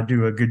time I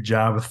do a good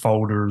job with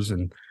folders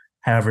and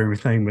have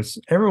everything, but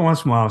every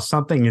once in a while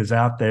something is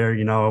out there,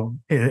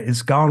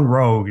 it's gone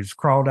rogue, it's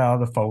crawled out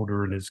of the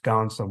folder and it's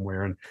gone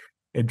somewhere, and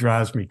it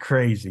drives me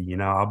crazy.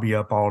 I'll be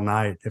up all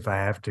night if I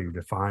have to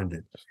find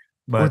it.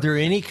 But were there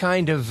any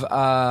kind of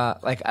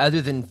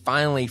other than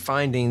finally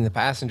finding the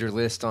passenger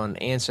list on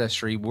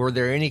Ancestry, were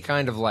there any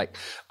kind of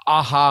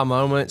aha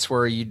moments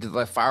where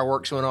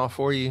fireworks went off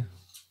for you?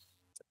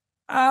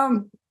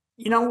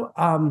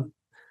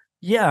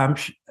 Yeah,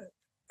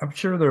 I'm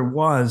sure there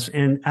was.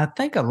 And I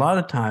think a lot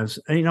of times,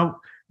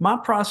 my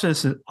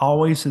process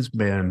always has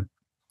been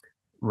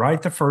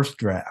write the first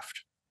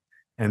draft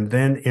and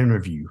then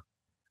interview.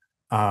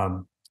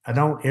 I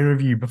don't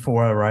interview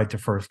before I write the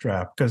first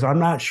draft because I'm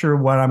not sure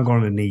what I'm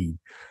going to need.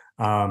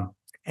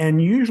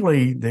 And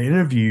usually the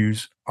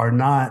interviews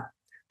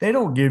they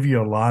don't give you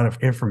a lot of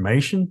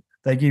information.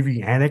 They give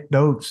you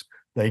anecdotes.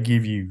 They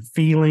give you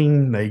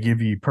feeling. They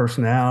give you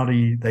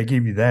personality. They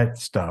give you that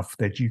stuff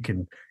that you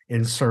can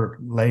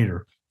insert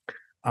later.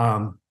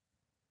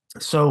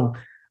 So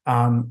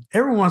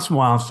every once in a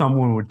while,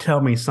 someone would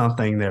tell me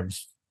something that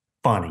was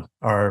funny,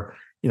 or,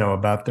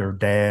 about their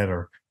dad,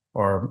 or,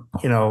 for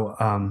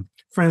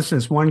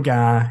instance, one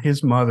guy,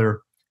 his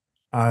mother,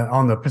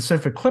 on the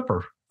Pacific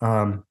Clipper,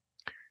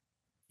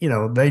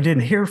 they didn't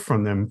hear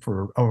from them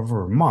for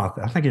over a month.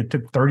 I think it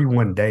took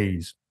 31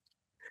 days.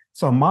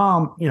 So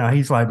mom,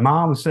 he's like,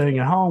 mom was sitting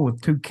at home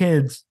with two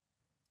kids,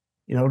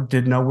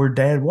 didn't know where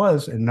dad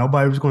was, and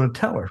nobody was going to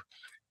tell her.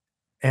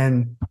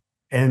 And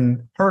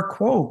her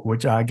quote,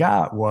 which I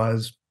got,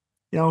 was,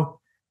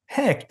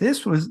 heck,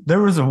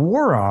 there was a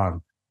war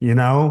on, it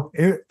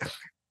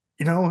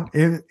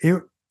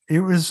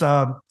was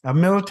a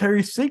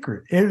military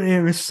secret.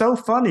 It was so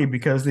funny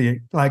because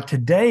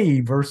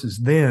today versus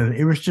then,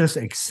 it was just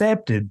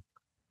accepted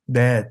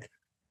that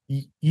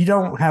you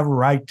don't have a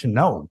right to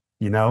know,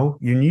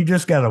 and you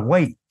just got to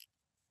wait.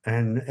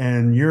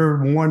 And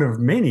you're one of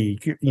many,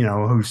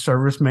 who's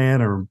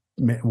serviceman or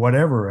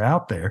whatever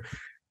out there.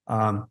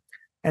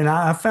 And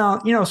I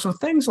found, so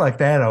things like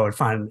that I would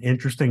find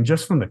interesting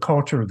just from the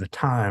culture of the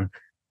time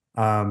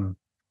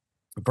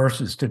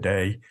versus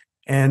today.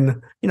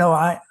 And,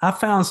 I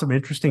found some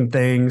interesting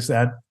things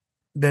that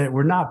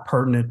were not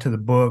pertinent to the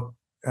book.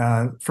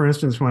 For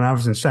instance, when I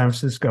was in San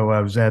Francisco,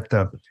 I was at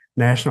the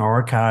National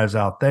Archives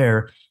out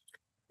there,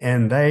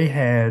 and they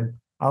had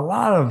a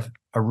lot of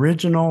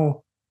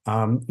original,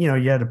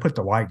 you had to put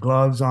the white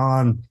gloves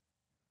on.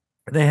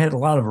 They had a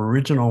lot of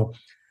original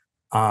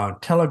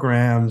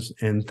telegrams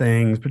and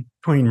things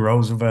between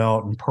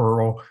Roosevelt and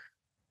Pearl,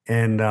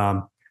 and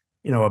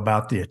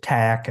about the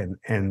attack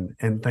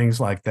and things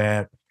like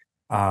that.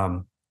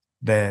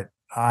 That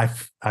I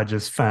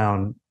just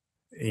found,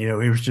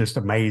 it was just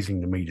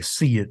amazing to me to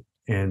see it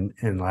and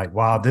like,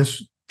 wow,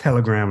 this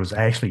telegram was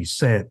actually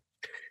sent.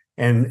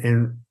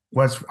 And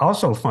what's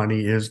also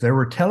funny is there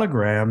were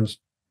telegrams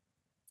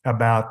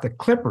about the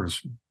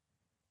clippers.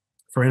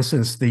 For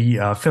instance,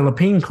 the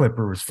Philippine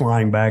clipper was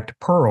flying back to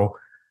Pearl.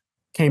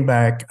 Came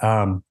back,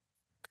 came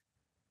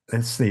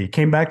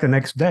back the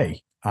next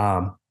day.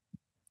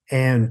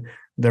 And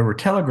there were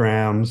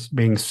telegrams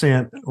being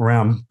sent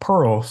around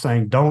Pearl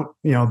saying,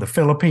 the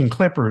Philippine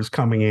clipper is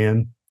coming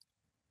in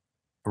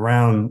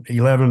around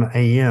 11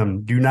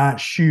 a.m. Do not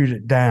shoot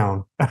it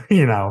down,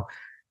 kind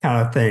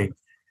of thing.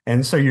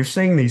 And so you're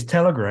seeing these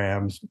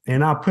telegrams,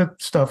 and I put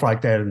stuff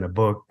like that in the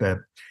book that,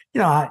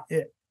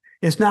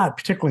 it's not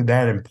particularly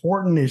that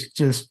important. It's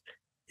just,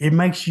 it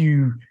makes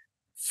you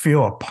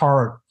feel a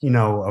part,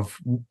 of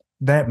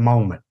that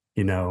moment,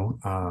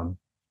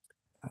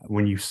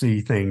 when you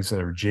see things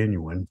that are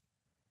genuine.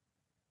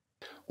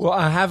 Well,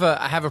 I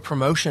have a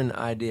promotion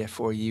idea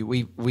for you.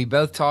 We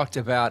both talked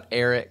about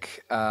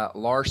Eric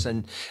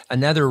Larson,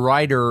 another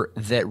writer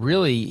that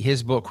really,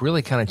 his book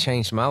really kind of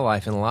changed my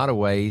life in a lot of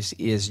ways.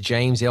 Is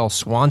James L.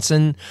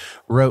 Swanson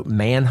wrote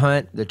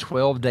Manhunt: The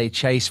 12-Day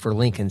Chase for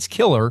Lincoln's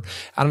Killer.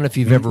 I don't know if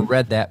you've ever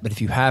read that, but if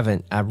you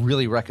haven't, I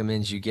really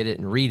recommend you get it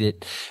and read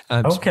it.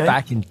 Okay.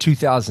 Back in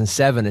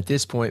 2007 at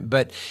this point,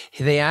 but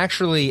they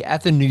actually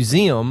at the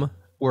museum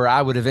where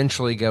I would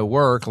eventually go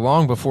work,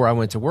 long before I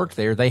went to work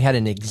there, they had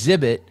an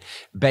exhibit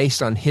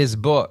based on his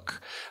book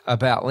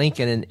about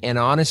Lincoln. And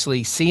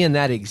honestly, seeing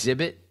that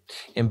exhibit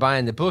and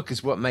buying the book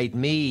is what made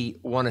me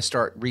want to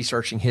start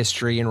researching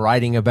history and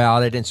writing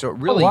about it. And so it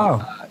really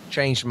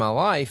changed my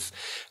life.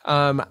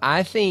 I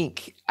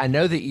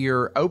know that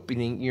your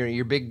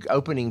big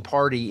opening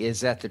party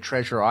is at the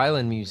Treasure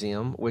Island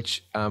Museum,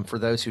 which for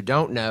those who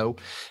don't know,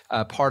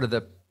 part of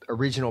the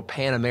original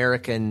Pan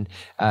American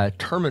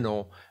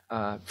terminal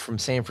from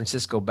San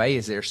Francisco Bay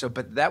is there. So,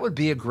 but that would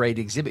be a great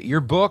exhibit.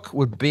 Your book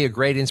would be a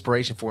great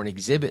inspiration for an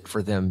exhibit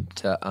for them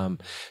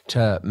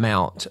to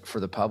mount for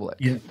the public.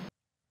 Yeah.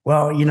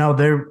 Well,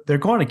 they're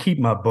going to keep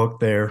my book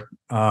there.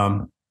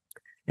 And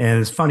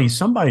it's funny,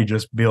 somebody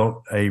just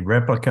built a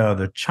replica of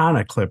the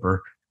China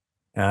Clipper.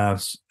 A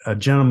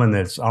gentleman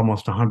that's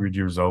almost 100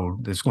 years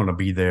old that's going to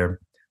be there.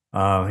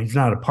 He's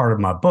not a part of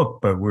my book,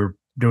 but we're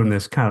doing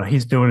this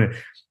he's doing it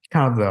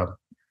kind of the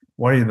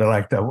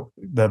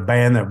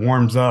band that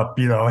warms up,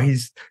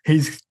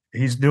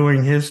 he's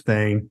doing his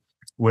thing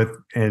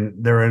and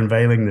they're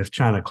unveiling this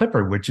China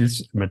Clipper, which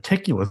is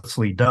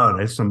meticulously done.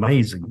 It's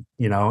amazing,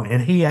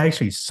 and he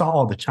actually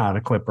saw the China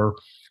Clipper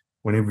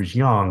when he was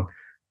young.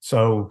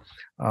 So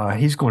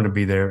he's going to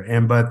be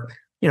there. But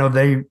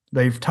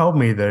they've told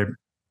me that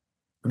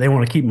they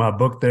want to keep my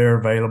book there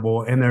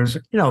available. And there's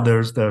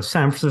the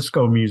San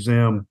Francisco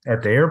Museum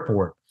at the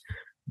airport.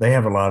 They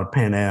have a lot of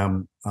Pan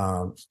Am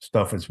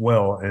stuff as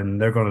well, and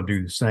they're going to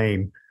do the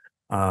same,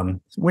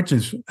 which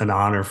is an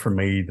honor for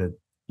me that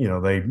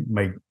they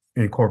may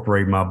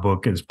incorporate my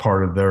book as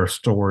part of their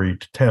story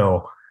to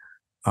tell.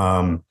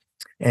 Garden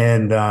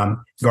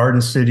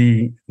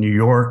City, New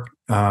York,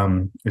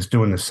 is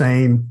doing the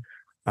same.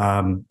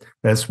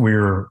 That's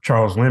where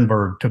Charles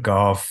Lindbergh took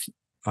off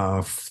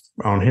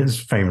on his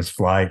famous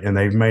flight, and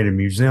they've made a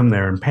museum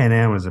there, and Pan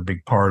Am is a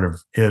big part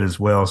of it as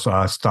well. So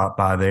I stopped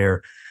by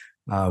there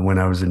when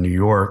I was in New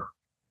York.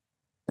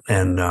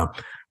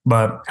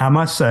 But I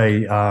must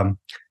say, and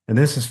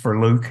this is for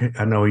Luke,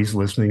 I know he's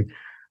listening,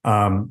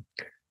 who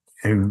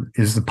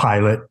is the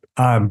pilot.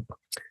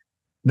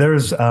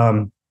 There's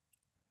 2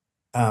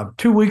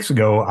 weeks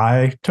ago,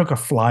 I took a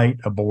flight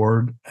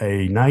aboard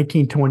a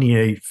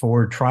 1928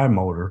 Ford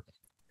Trimotor,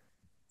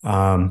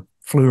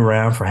 flew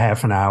around for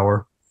half an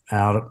hour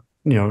out,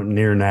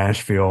 near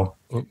Nashville.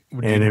 Did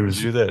you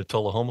do that at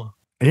Tullahoma?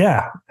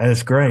 Yeah,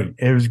 that's great.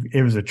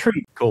 It was a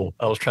treat. Cool.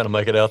 I was trying to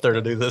make it out there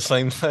to do the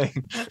same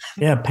thing.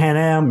 Yeah, Pan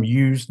Am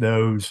used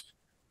those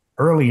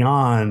early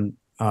on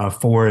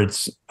for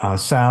its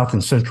South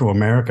and Central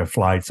America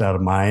flights out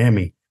of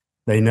Miami.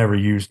 They never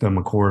used them,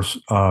 of course,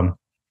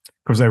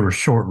 because they were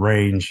short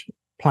range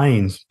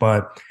planes.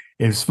 But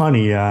it's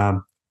funny.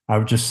 I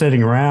was just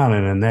sitting around,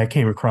 and that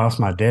came across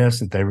my desk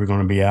that they were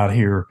going to be out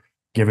here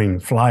giving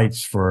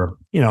flights for.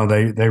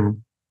 They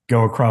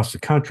go across the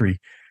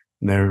country.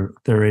 And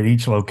they're at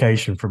each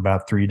location for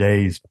about 3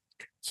 days.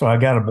 So I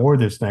got aboard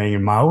this thing,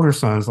 and my older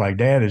son's like,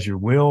 "Dad, is your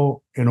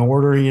will in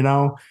order?" And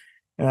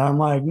I'm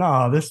like,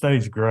 "No, this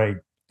thing's great."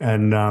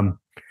 And and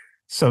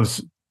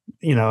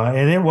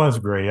it was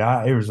great.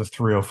 It was a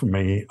thrill for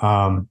me.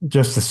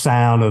 Just the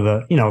sound of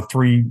the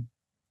three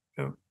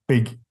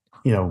big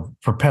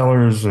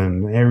propellers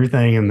and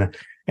everything,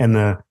 and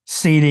the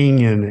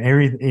seating and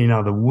everything,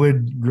 the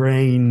wood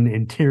grain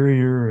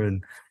interior,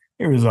 and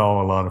it was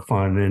all a lot of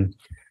fun.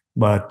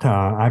 But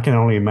I can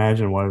only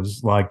imagine what it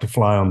was like to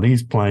fly on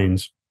these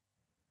planes.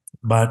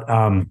 But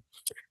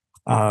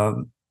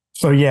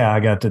so yeah, I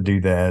got to do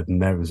that,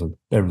 and that was a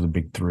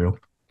big thrill.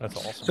 That's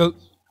awesome. So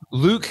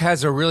Luke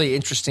has a really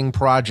interesting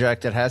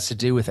project that has to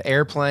do with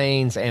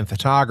airplanes and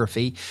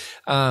photography.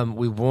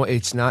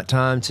 It's not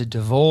time to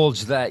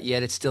divulge that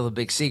yet; it's still a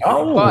big secret.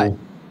 Oh.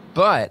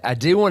 But I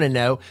do want to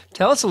know,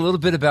 tell us a little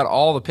bit about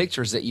all the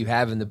pictures that you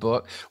have in the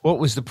book. What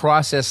was the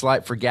process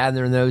like for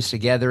gathering those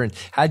together, and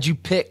how'd you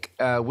pick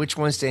which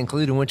ones to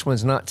include and which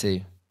ones not to?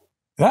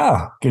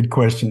 Good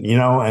question.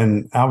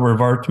 And I'll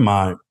revert to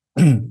my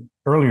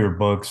earlier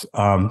books.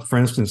 For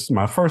instance,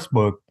 my first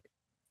book,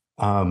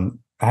 I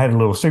had a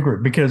little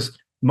secret because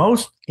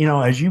most,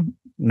 as you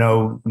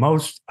know,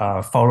 most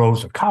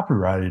photos are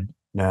copyrighted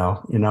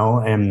now,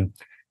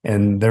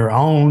 and they're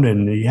owned,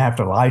 and you have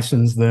to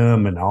license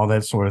them and all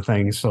that sort of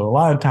thing. So a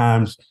lot of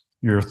times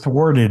you're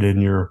thwarted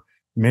in your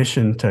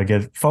mission to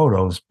get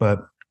photos. But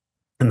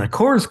in the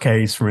Coors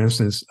case, for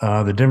instance,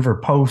 the Denver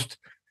Post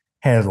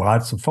had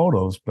lots of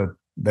photos, but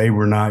they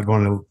were not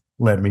going to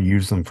let me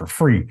use them for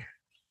free.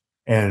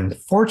 And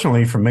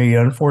fortunately for me,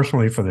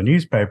 unfortunately for the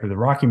newspaper, the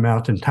Rocky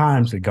Mountain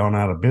Times had gone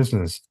out of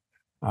business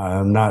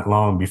not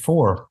long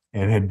before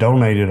and had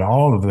donated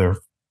all of their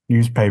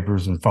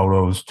newspapers and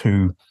photos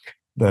to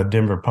the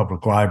Denver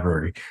Public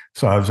Library.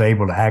 So I was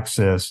able to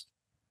access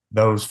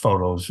those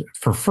photos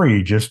for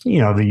free, just,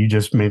 that you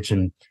just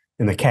mentioned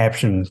in the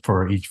caption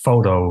for each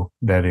photo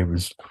that it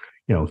was,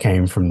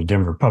 came from the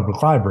Denver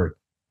Public Library.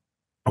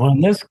 Well,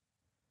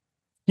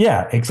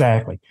 yeah,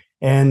 exactly.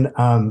 And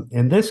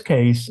in this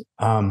case,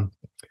 I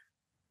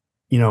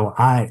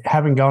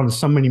having gone to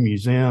so many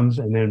museums,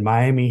 and then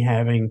Miami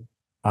having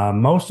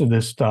most of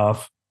this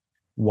stuff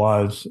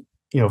was,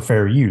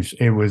 fair use.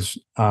 It was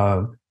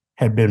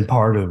had been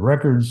part of the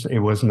records. It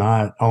was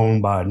not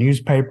owned by a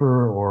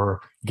newspaper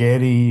or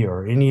Getty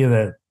or any of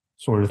that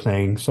sort of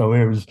thing. So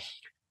it was,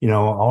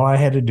 all I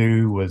had to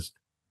do was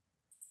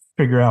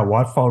figure out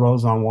what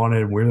photos I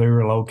wanted, where they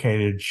were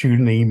located, shoot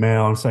an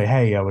email and say,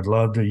 hey, I would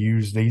love to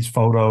use these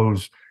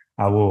photos.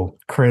 I will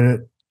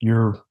credit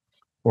your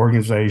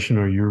organization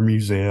or your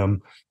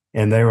museum.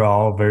 And they were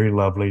all very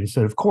lovely and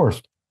said, of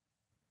course.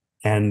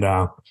 And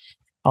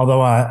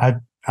although I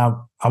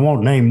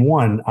won't name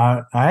one,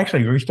 I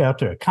actually reached out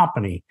to a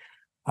company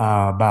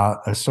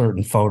about a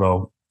certain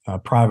photo, a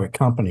private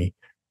company,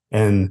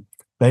 and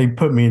they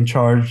put me in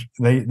charge.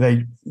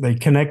 They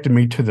connected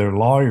me to their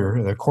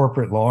lawyer, their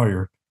corporate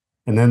lawyer,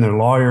 and then their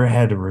lawyer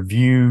had to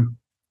review,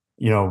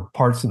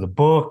 parts of the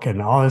book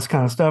and all this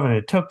kind of stuff, and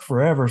it took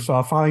forever. So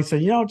I finally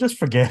said, just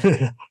forget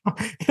it.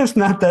 It's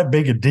not that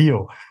big a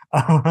deal.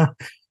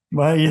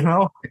 But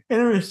and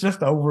it was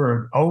just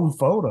over an old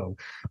photo.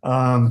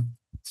 Most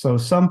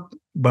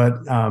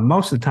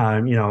of the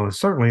time,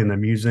 certainly in the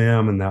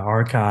museum and the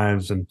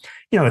archives and,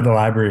 at the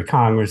Library of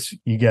Congress,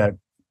 you can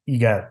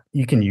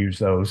use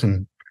those.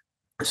 And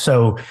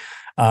so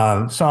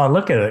I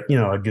look at it,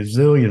 a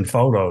gazillion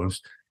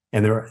photos,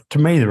 and to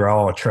me, they're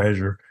all a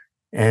treasure.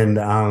 And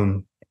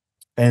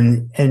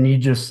you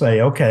just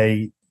say,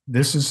 okay,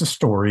 this is a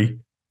story.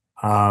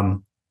 I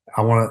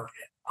want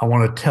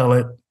to tell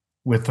it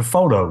with the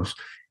photos.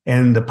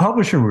 And the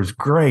publisher was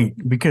great,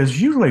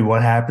 because usually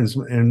what happens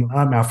in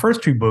my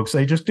first two books,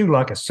 they just do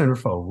like a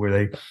centerfold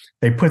where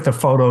they put the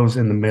photos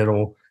in the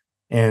middle,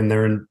 and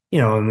they're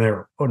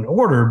they're in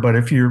order. But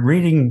if you're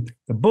reading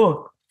the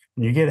book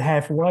and you get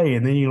halfway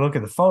and then you look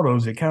at the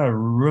photos, it kind of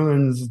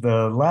ruins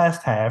the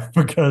last half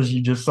because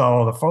you just saw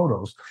all the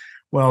photos.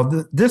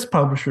 Well, this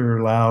publisher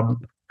allowed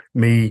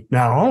me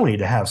not only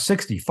to have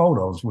 60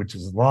 photos, which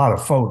is a lot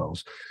of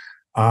photos,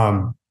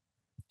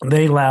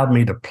 they allowed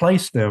me to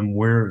place them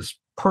where it's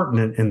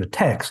pertinent in the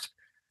text.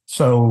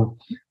 So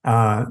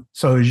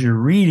as you're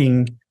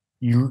reading,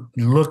 you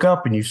look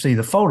up and you see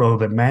the photo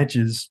that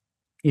matches,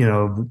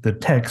 the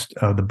text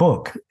of the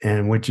book,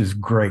 and which is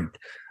great.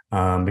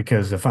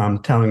 Because if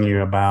I'm telling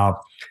you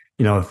about,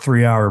 a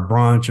 3-hour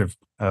brunch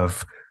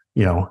of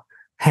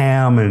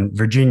ham and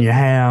Virginia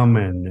ham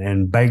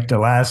and baked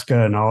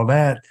Alaska and all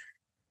that,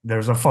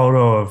 there's a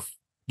photo of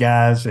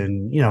guys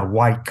in,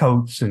 white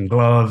coats and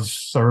gloves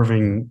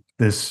serving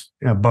this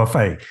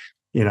buffet,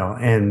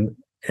 and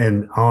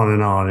on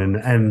and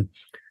on.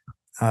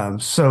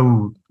 And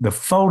so the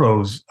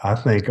photos, I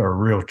think, are a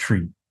real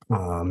treat.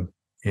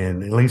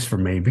 And at least for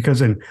me,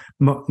 because in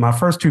my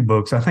first two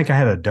books, I think I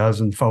had a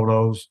dozen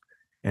photos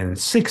and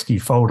 60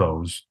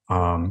 photos,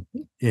 and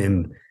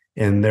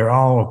they're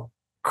all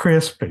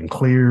crisp and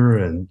clear,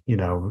 and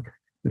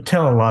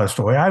tell a lot of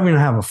story. I even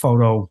have a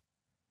photo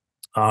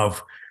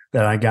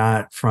that I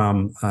got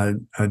from a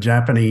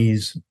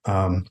Japanese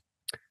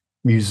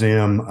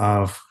museum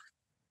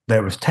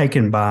that was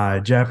taken by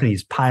a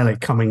Japanese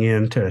pilot coming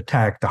in to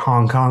attack the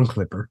Hong Kong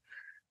Clipper,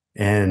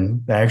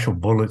 and the actual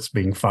bullets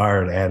being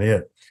fired at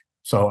it.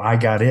 So I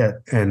got it,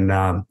 and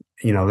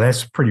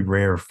that's a pretty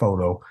rare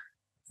photo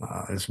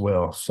as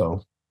well.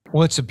 So,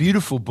 well, it's a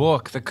beautiful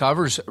book. The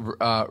cover's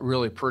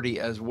really pretty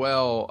as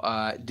well.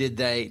 Did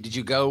they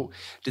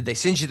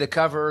send you the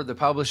cover, the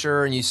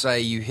publisher, and you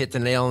say you hit the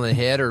nail on the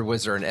head, or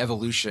was there an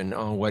evolution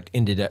on what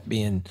ended up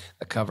being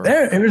the cover?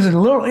 It was a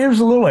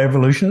little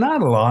evolution,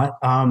 not a lot.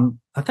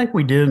 I think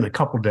we did in a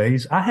couple of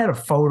days. I had a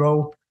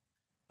photo.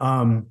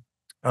 I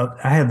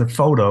had the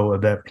photo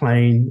of that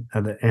plane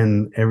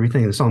and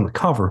everything that's on the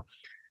cover,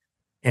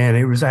 and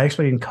it was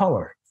actually in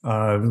color.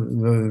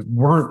 There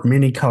weren't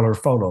many color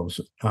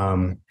photos.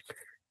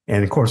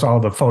 And of course, all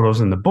the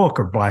photos in the book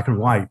are black and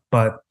white.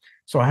 But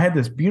so I had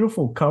this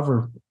beautiful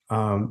cover,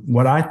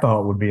 what I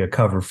thought would be a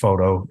cover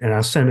photo, and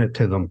I sent it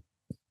to them.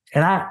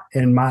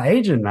 And my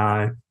agent and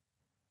I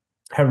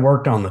had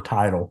worked on the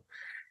title.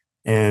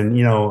 And,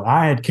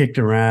 I had kicked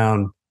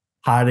around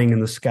Hiding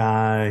in the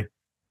Sky.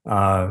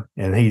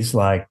 And he's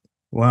like,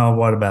 well,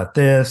 what about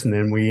this? And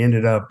then we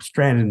ended up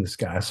Stranded in the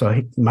Sky.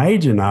 So my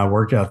agent and I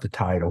worked out the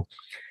title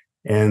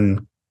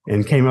and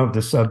came up with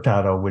the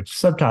subtitle, which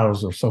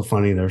subtitles are so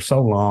funny. They're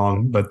so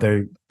long, but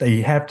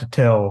they have to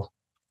tell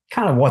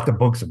kind of what the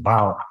book's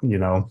about,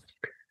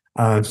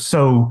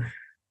 So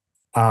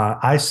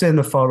I send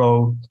the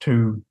photo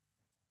to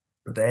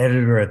the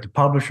editor at the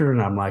publisher,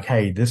 and I'm like,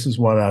 hey, this is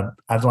what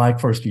I'd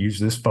like for us to use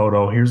this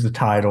photo. Here's the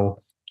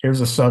title.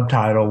 Here's a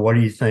subtitle. What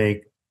do you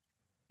think?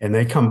 And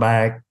they come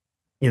back,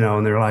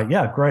 and they're like,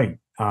 yeah, great.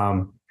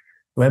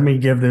 let me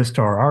give this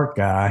to our art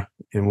guy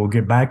and we'll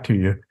get back to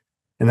you.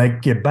 And they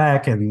get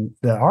back, and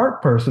the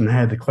art person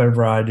had the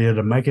clever idea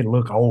to make it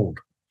look old,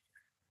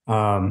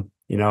 and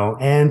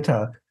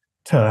to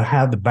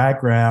have the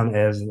background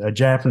as a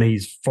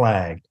Japanese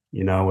flag,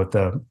 with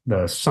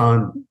the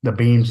sun, the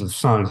beams of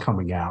sun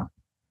coming out.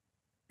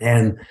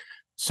 And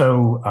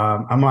so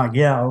I'm like,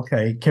 yeah,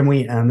 okay, can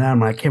we? And then I'm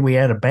like, can we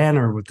add a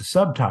banner with the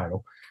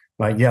subtitle?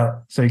 Like,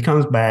 yeah. So he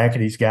comes back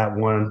and he's got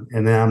one,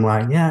 and then I'm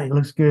like, yeah, it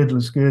looks good,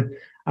 looks good.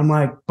 I'm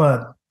like,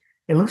 but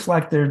it looks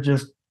like they're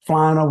just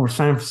flying over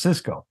San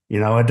Francisco.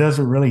 It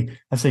doesn't really.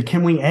 I said,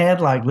 can we add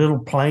like little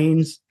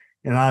planes?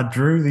 And I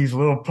drew these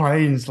little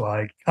planes,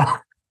 like,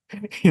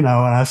 and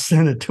I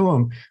sent it to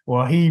him.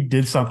 Well, he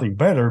did something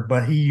better,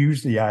 but he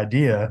used the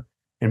idea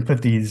and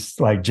put these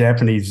like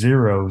Japanese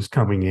zeros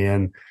coming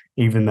in,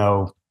 even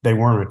though they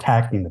weren't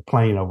attacking the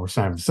plane over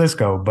San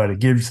Francisco, but it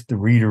gives the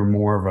reader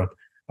more of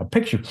a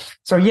picture.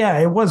 So yeah,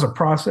 it was a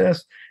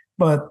process,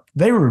 but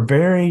they were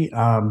very,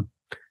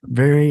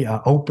 very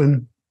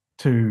open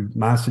to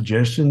my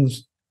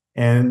suggestions.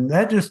 And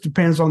that just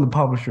depends on the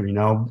publisher,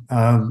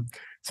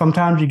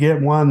 sometimes you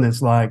get one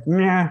that's like,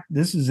 nah,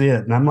 this is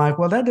it. And I'm like,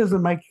 well, that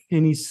doesn't make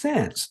any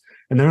sense.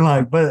 And they're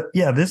like, but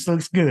yeah, this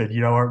looks good.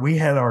 Or we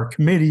had our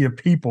committee of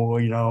people,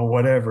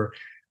 whatever.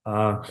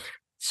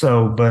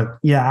 But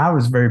yeah, I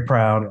was very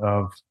proud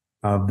of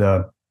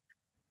the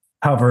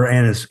cover.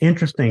 And it's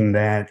interesting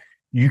that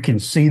you can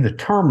see the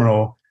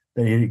terminal,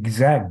 the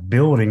exact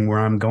building where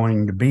I'm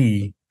going to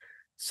be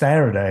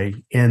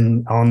Saturday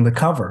on the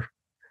cover,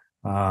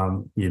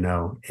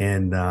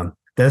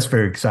 that's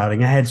very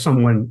exciting. I had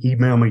someone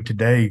email me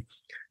today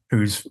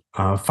whose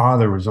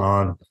father was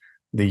on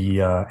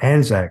the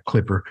Anzac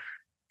Clipper,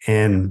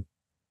 and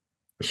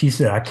she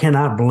said, I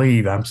cannot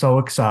believe, I'm so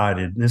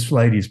excited. This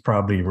lady's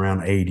probably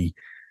around 80.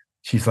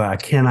 She's like, I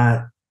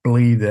cannot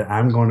believe that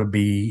I'm going to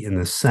be in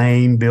the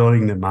same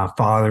building that my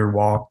father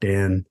walked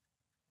in,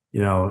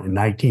 in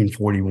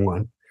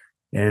 1941.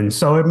 And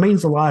so it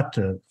means a lot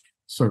to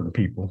certain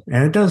people,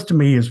 and it does to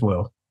me as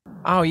well.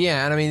 Oh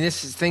yeah, and I mean,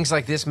 things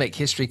like this make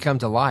history come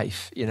to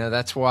life.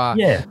 That's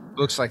why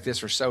books like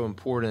this are so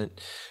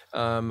important.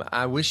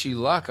 I wish you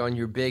luck on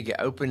your big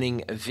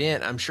opening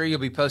event. I'm sure you'll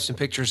be posting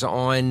pictures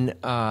on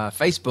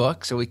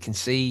Facebook so we can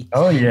see.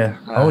 Oh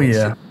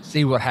yeah,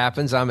 see what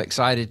happens. I'm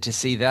excited to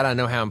see that. I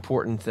know how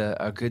important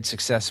a good,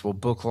 successful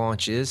book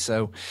launch is.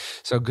 So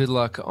good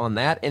luck on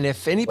that. And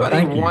if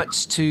anybody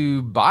wants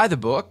to buy the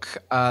book,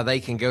 they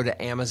can go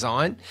to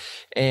Amazon.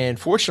 And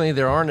fortunately,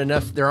 there aren't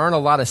a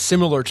lot of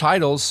similar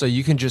titles, so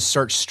you can just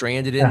search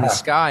 "Stranded in the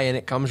Sky" and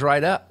it comes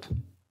right up.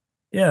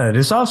 Yeah, it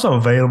is also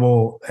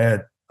available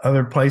at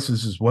other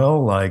places as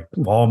well, like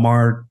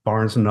Walmart,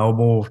 Barnes and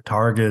Noble,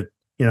 Target,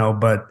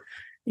 but,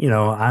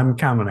 I'm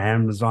kind of an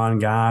Amazon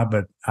guy,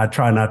 but I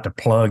try not to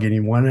plug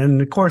anyone.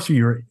 And of course,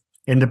 your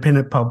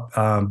independent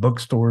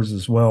bookstores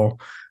as well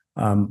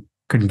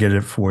couldn't get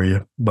it for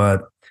you.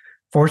 But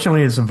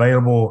fortunately, it's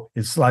available.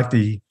 It's like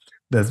the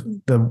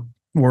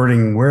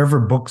wording wherever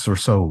books are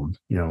sold,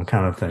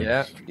 kind of thing.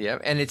 Yeah.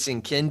 And it's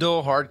in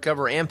Kindle,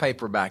 hardcover, and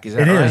paperback. Is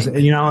that right?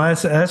 It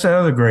is. That's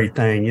another great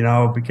thing,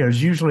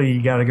 because usually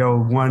you got to go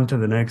one to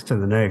the next.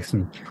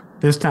 And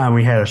this time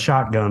we had a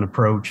shotgun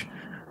approach,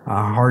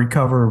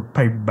 hardcover,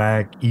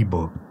 paperback,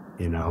 ebook,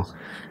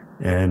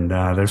 and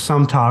there's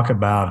some talk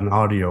about an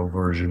audio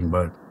version,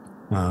 but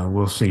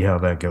we'll see how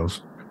that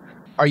goes.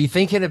 Are you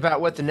thinking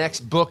about what the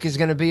next book is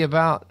going to be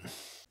about?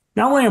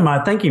 Not only am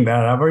I thinking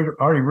about it, I've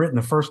already written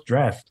the first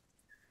draft.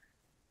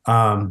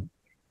 And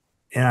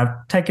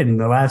I've taken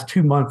the last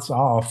 2 months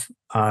off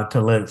to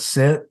let it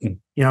sit. And,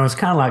 it's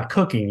kind of like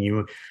cooking.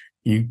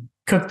 You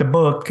cook the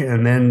book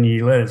and then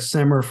you let it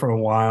simmer for a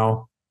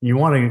while. You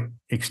want to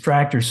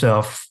extract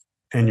yourself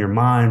and your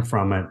mind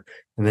from it,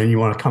 and then you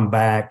want to come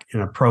back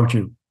and approach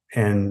it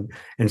and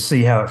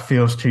see how it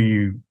feels to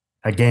you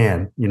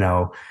again.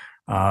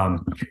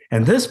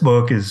 And this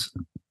book is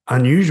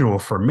unusual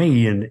for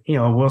me, and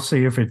we'll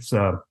see if it's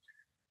going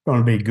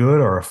to be good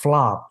or a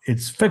flop.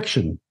 It's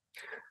fiction.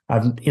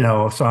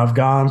 I've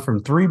gone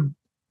from 3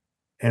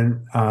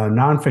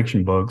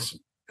 nonfiction books,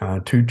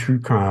 2 true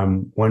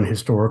crime, 1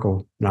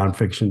 historical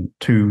nonfiction,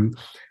 to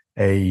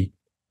a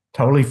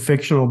totally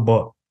fictional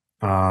book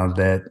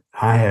that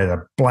I had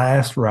a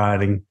blast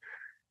writing.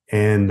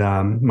 And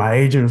my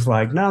agent was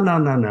like, no,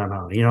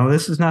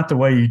 this is not the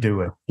way you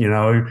do it.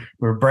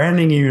 We're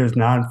branding you as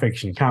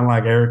nonfiction, kind of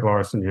like Eric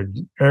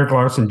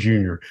Larson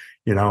Jr.,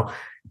 and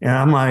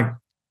I'm like,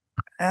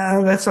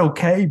 that's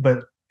okay,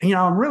 but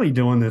I'm really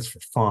doing this for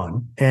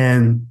fun,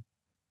 and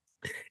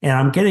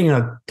I'm getting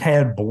a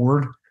tad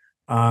bored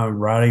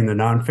writing the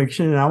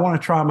nonfiction, and I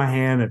want to try my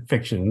hand at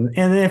fiction.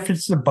 And if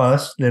it's a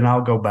bust, then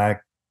I'll go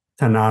back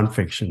to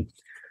nonfiction.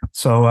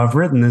 So I've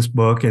written this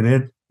book, and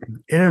it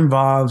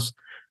involves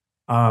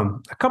a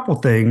couple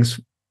things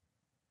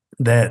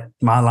that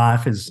my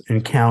life has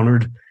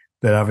encountered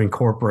that I've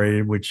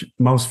incorporated, which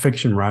most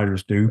fiction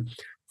writers do.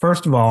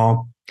 First of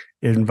all,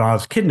 it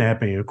involves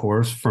kidnapping, of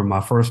course, from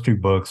my first 2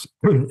 books.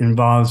 It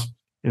involves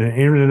an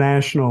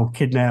international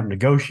kidnap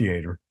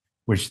negotiator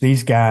which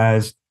these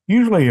guys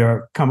usually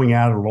are coming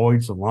out of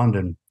Lloyd's of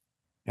London,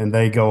 and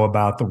they go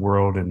about the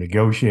world and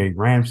negotiate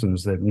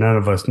ransoms that none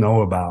of us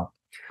know about.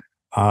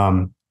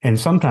 And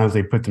sometimes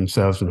they put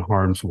themselves in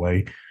harm's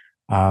way.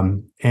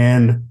 And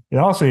it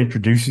also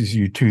introduces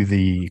you to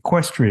the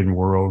equestrian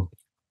world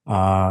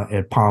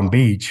at Palm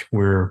Beach,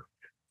 where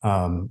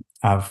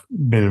I've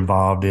been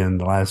involved in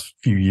the last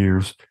few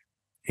years.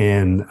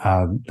 And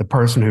the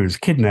person who is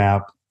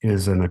kidnapped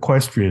is an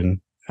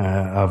equestrian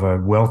of a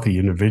wealthy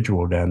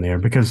individual down there,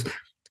 because,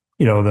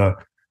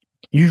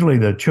 usually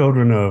the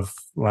children of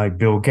like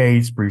Bill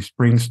Gates, Bruce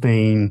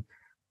Springsteen,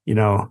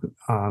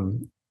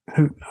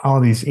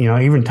 all these,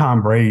 even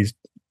Tom Brady's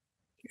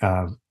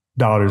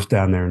daughters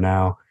down there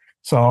now.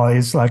 So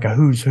it's like a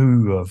who's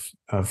who of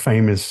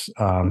famous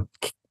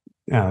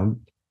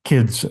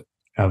kids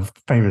of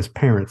famous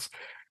parents.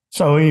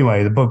 So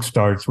anyway, the book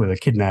starts with a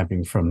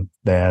kidnapping from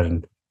that,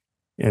 and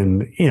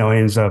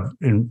ends up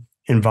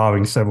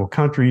involving several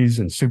countries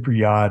and super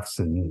yachts,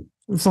 and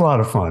it's a lot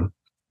of fun.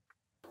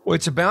 Well,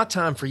 it's about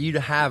time for you to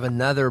have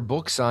another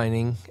book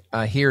signing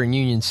here in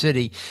Union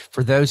City.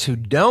 For those who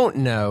don't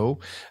know,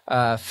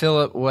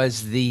 Philip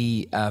was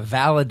the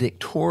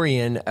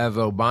valedictorian of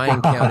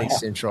Obion County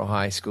Central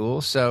High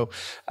School. So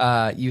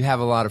you have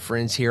a lot of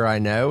friends here, I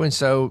know. And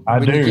so I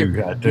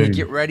do. You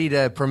get ready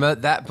to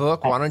promote that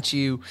book, why don't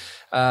you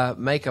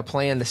make a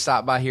plan to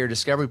stop by here at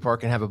Discovery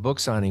Park and have a book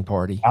signing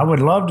party? I would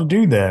love to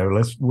do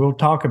that. We'll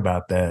talk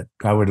about that.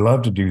 I would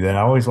love to do that.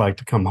 I always like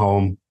to come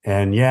home.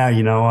 And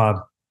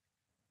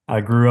I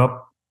grew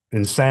up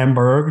in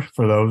Sandburg,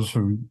 for those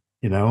who,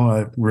 at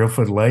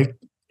Reelfoot Lake,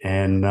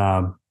 and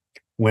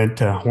went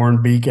to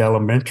Hornbeak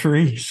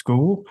Elementary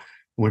School,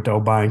 went to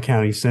Obion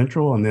County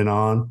Central, and then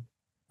on,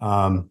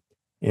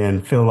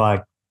 and feel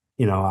like,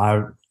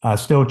 I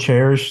still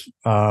cherish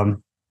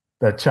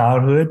that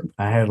childhood.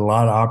 I had a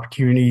lot of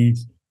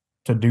opportunities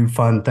to do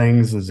fun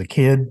things as a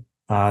kid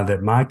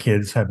that my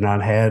kids have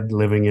not had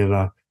living in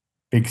a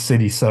big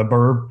city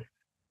suburb.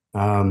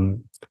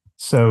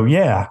 So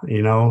yeah,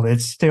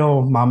 it's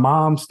still, my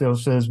mom still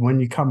says,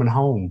 when you coming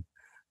home?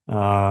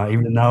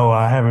 Even though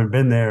I haven't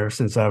been there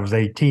since I was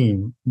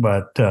 18,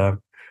 but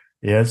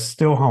it's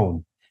still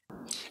home.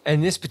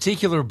 And this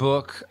particular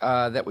book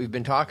that we've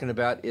been talking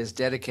about is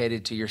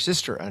dedicated to your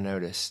sister, I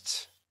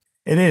noticed.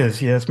 It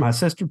is, yes. My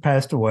sister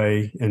passed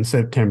away in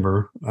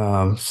September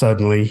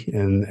suddenly,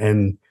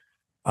 and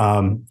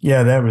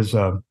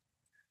that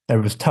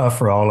was tough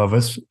for all of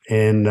us,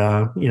 and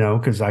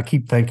because I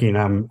keep thinking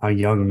I'm a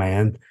young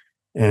man.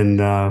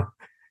 And,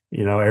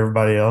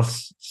 everybody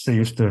else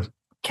seems to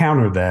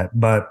counter that.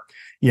 But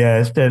yeah,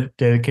 it's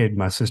dedicated to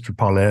my sister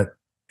Paulette.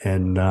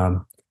 And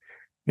I'm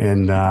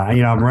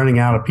running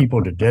out of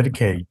people to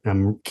dedicate.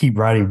 Keep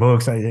writing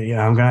books. I'm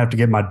going to have to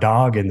get my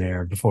dog in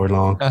there before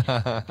long.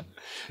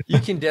 You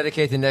can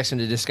dedicate the next one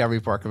to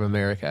Discovery Park of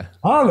America.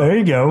 Oh, there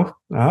you go.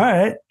 All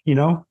right.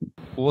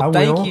 Well,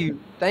 thank you.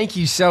 Thank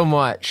you so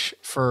much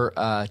for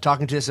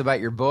talking to us about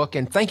your book.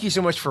 And thank you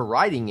so much for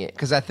writing it.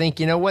 Because I think,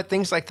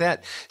 things like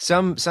that,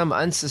 some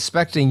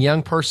unsuspecting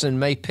young person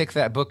may pick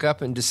that book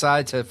up and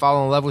decide to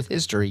fall in love with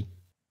history.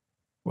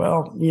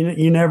 Well,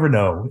 you never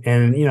know.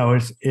 And,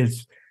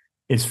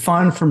 it's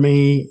fun for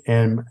me.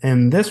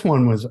 And this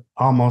one was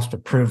almost a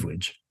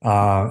privilege,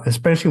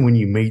 especially when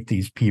you meet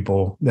these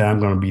people that I'm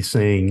going to be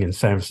seeing in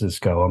San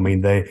Francisco. I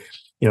mean,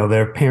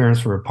 their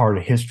parents were a part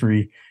of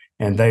history,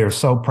 and they are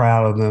so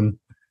proud of them.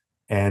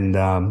 And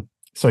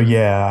so,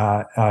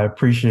 yeah, I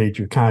appreciate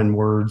your kind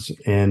words,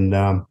 and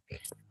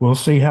we'll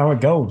see how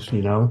it goes,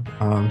 and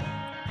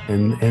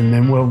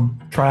then we'll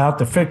try out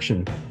the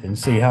fiction and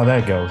see how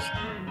that goes.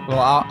 Well,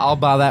 I'll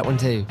buy that one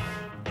too.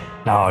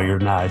 Oh, you're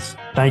nice.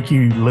 Thank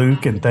you,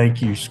 Luke, and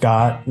thank you,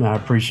 Scott. And I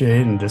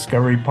appreciate it. And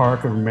Discovery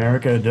Park of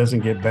America, it doesn't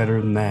get better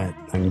than that,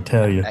 I can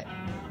tell you.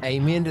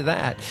 Amen to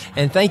that.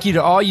 And thank you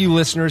to all you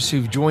listeners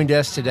who've joined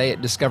us today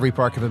at Discovery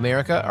Park of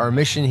America. Our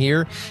mission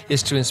here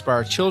is to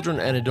inspire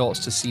children and adults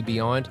to see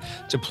beyond.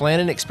 To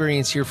plan an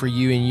experience here for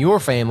you and your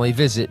family,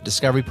 visit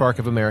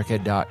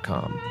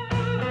discoveryparkofamerica.com.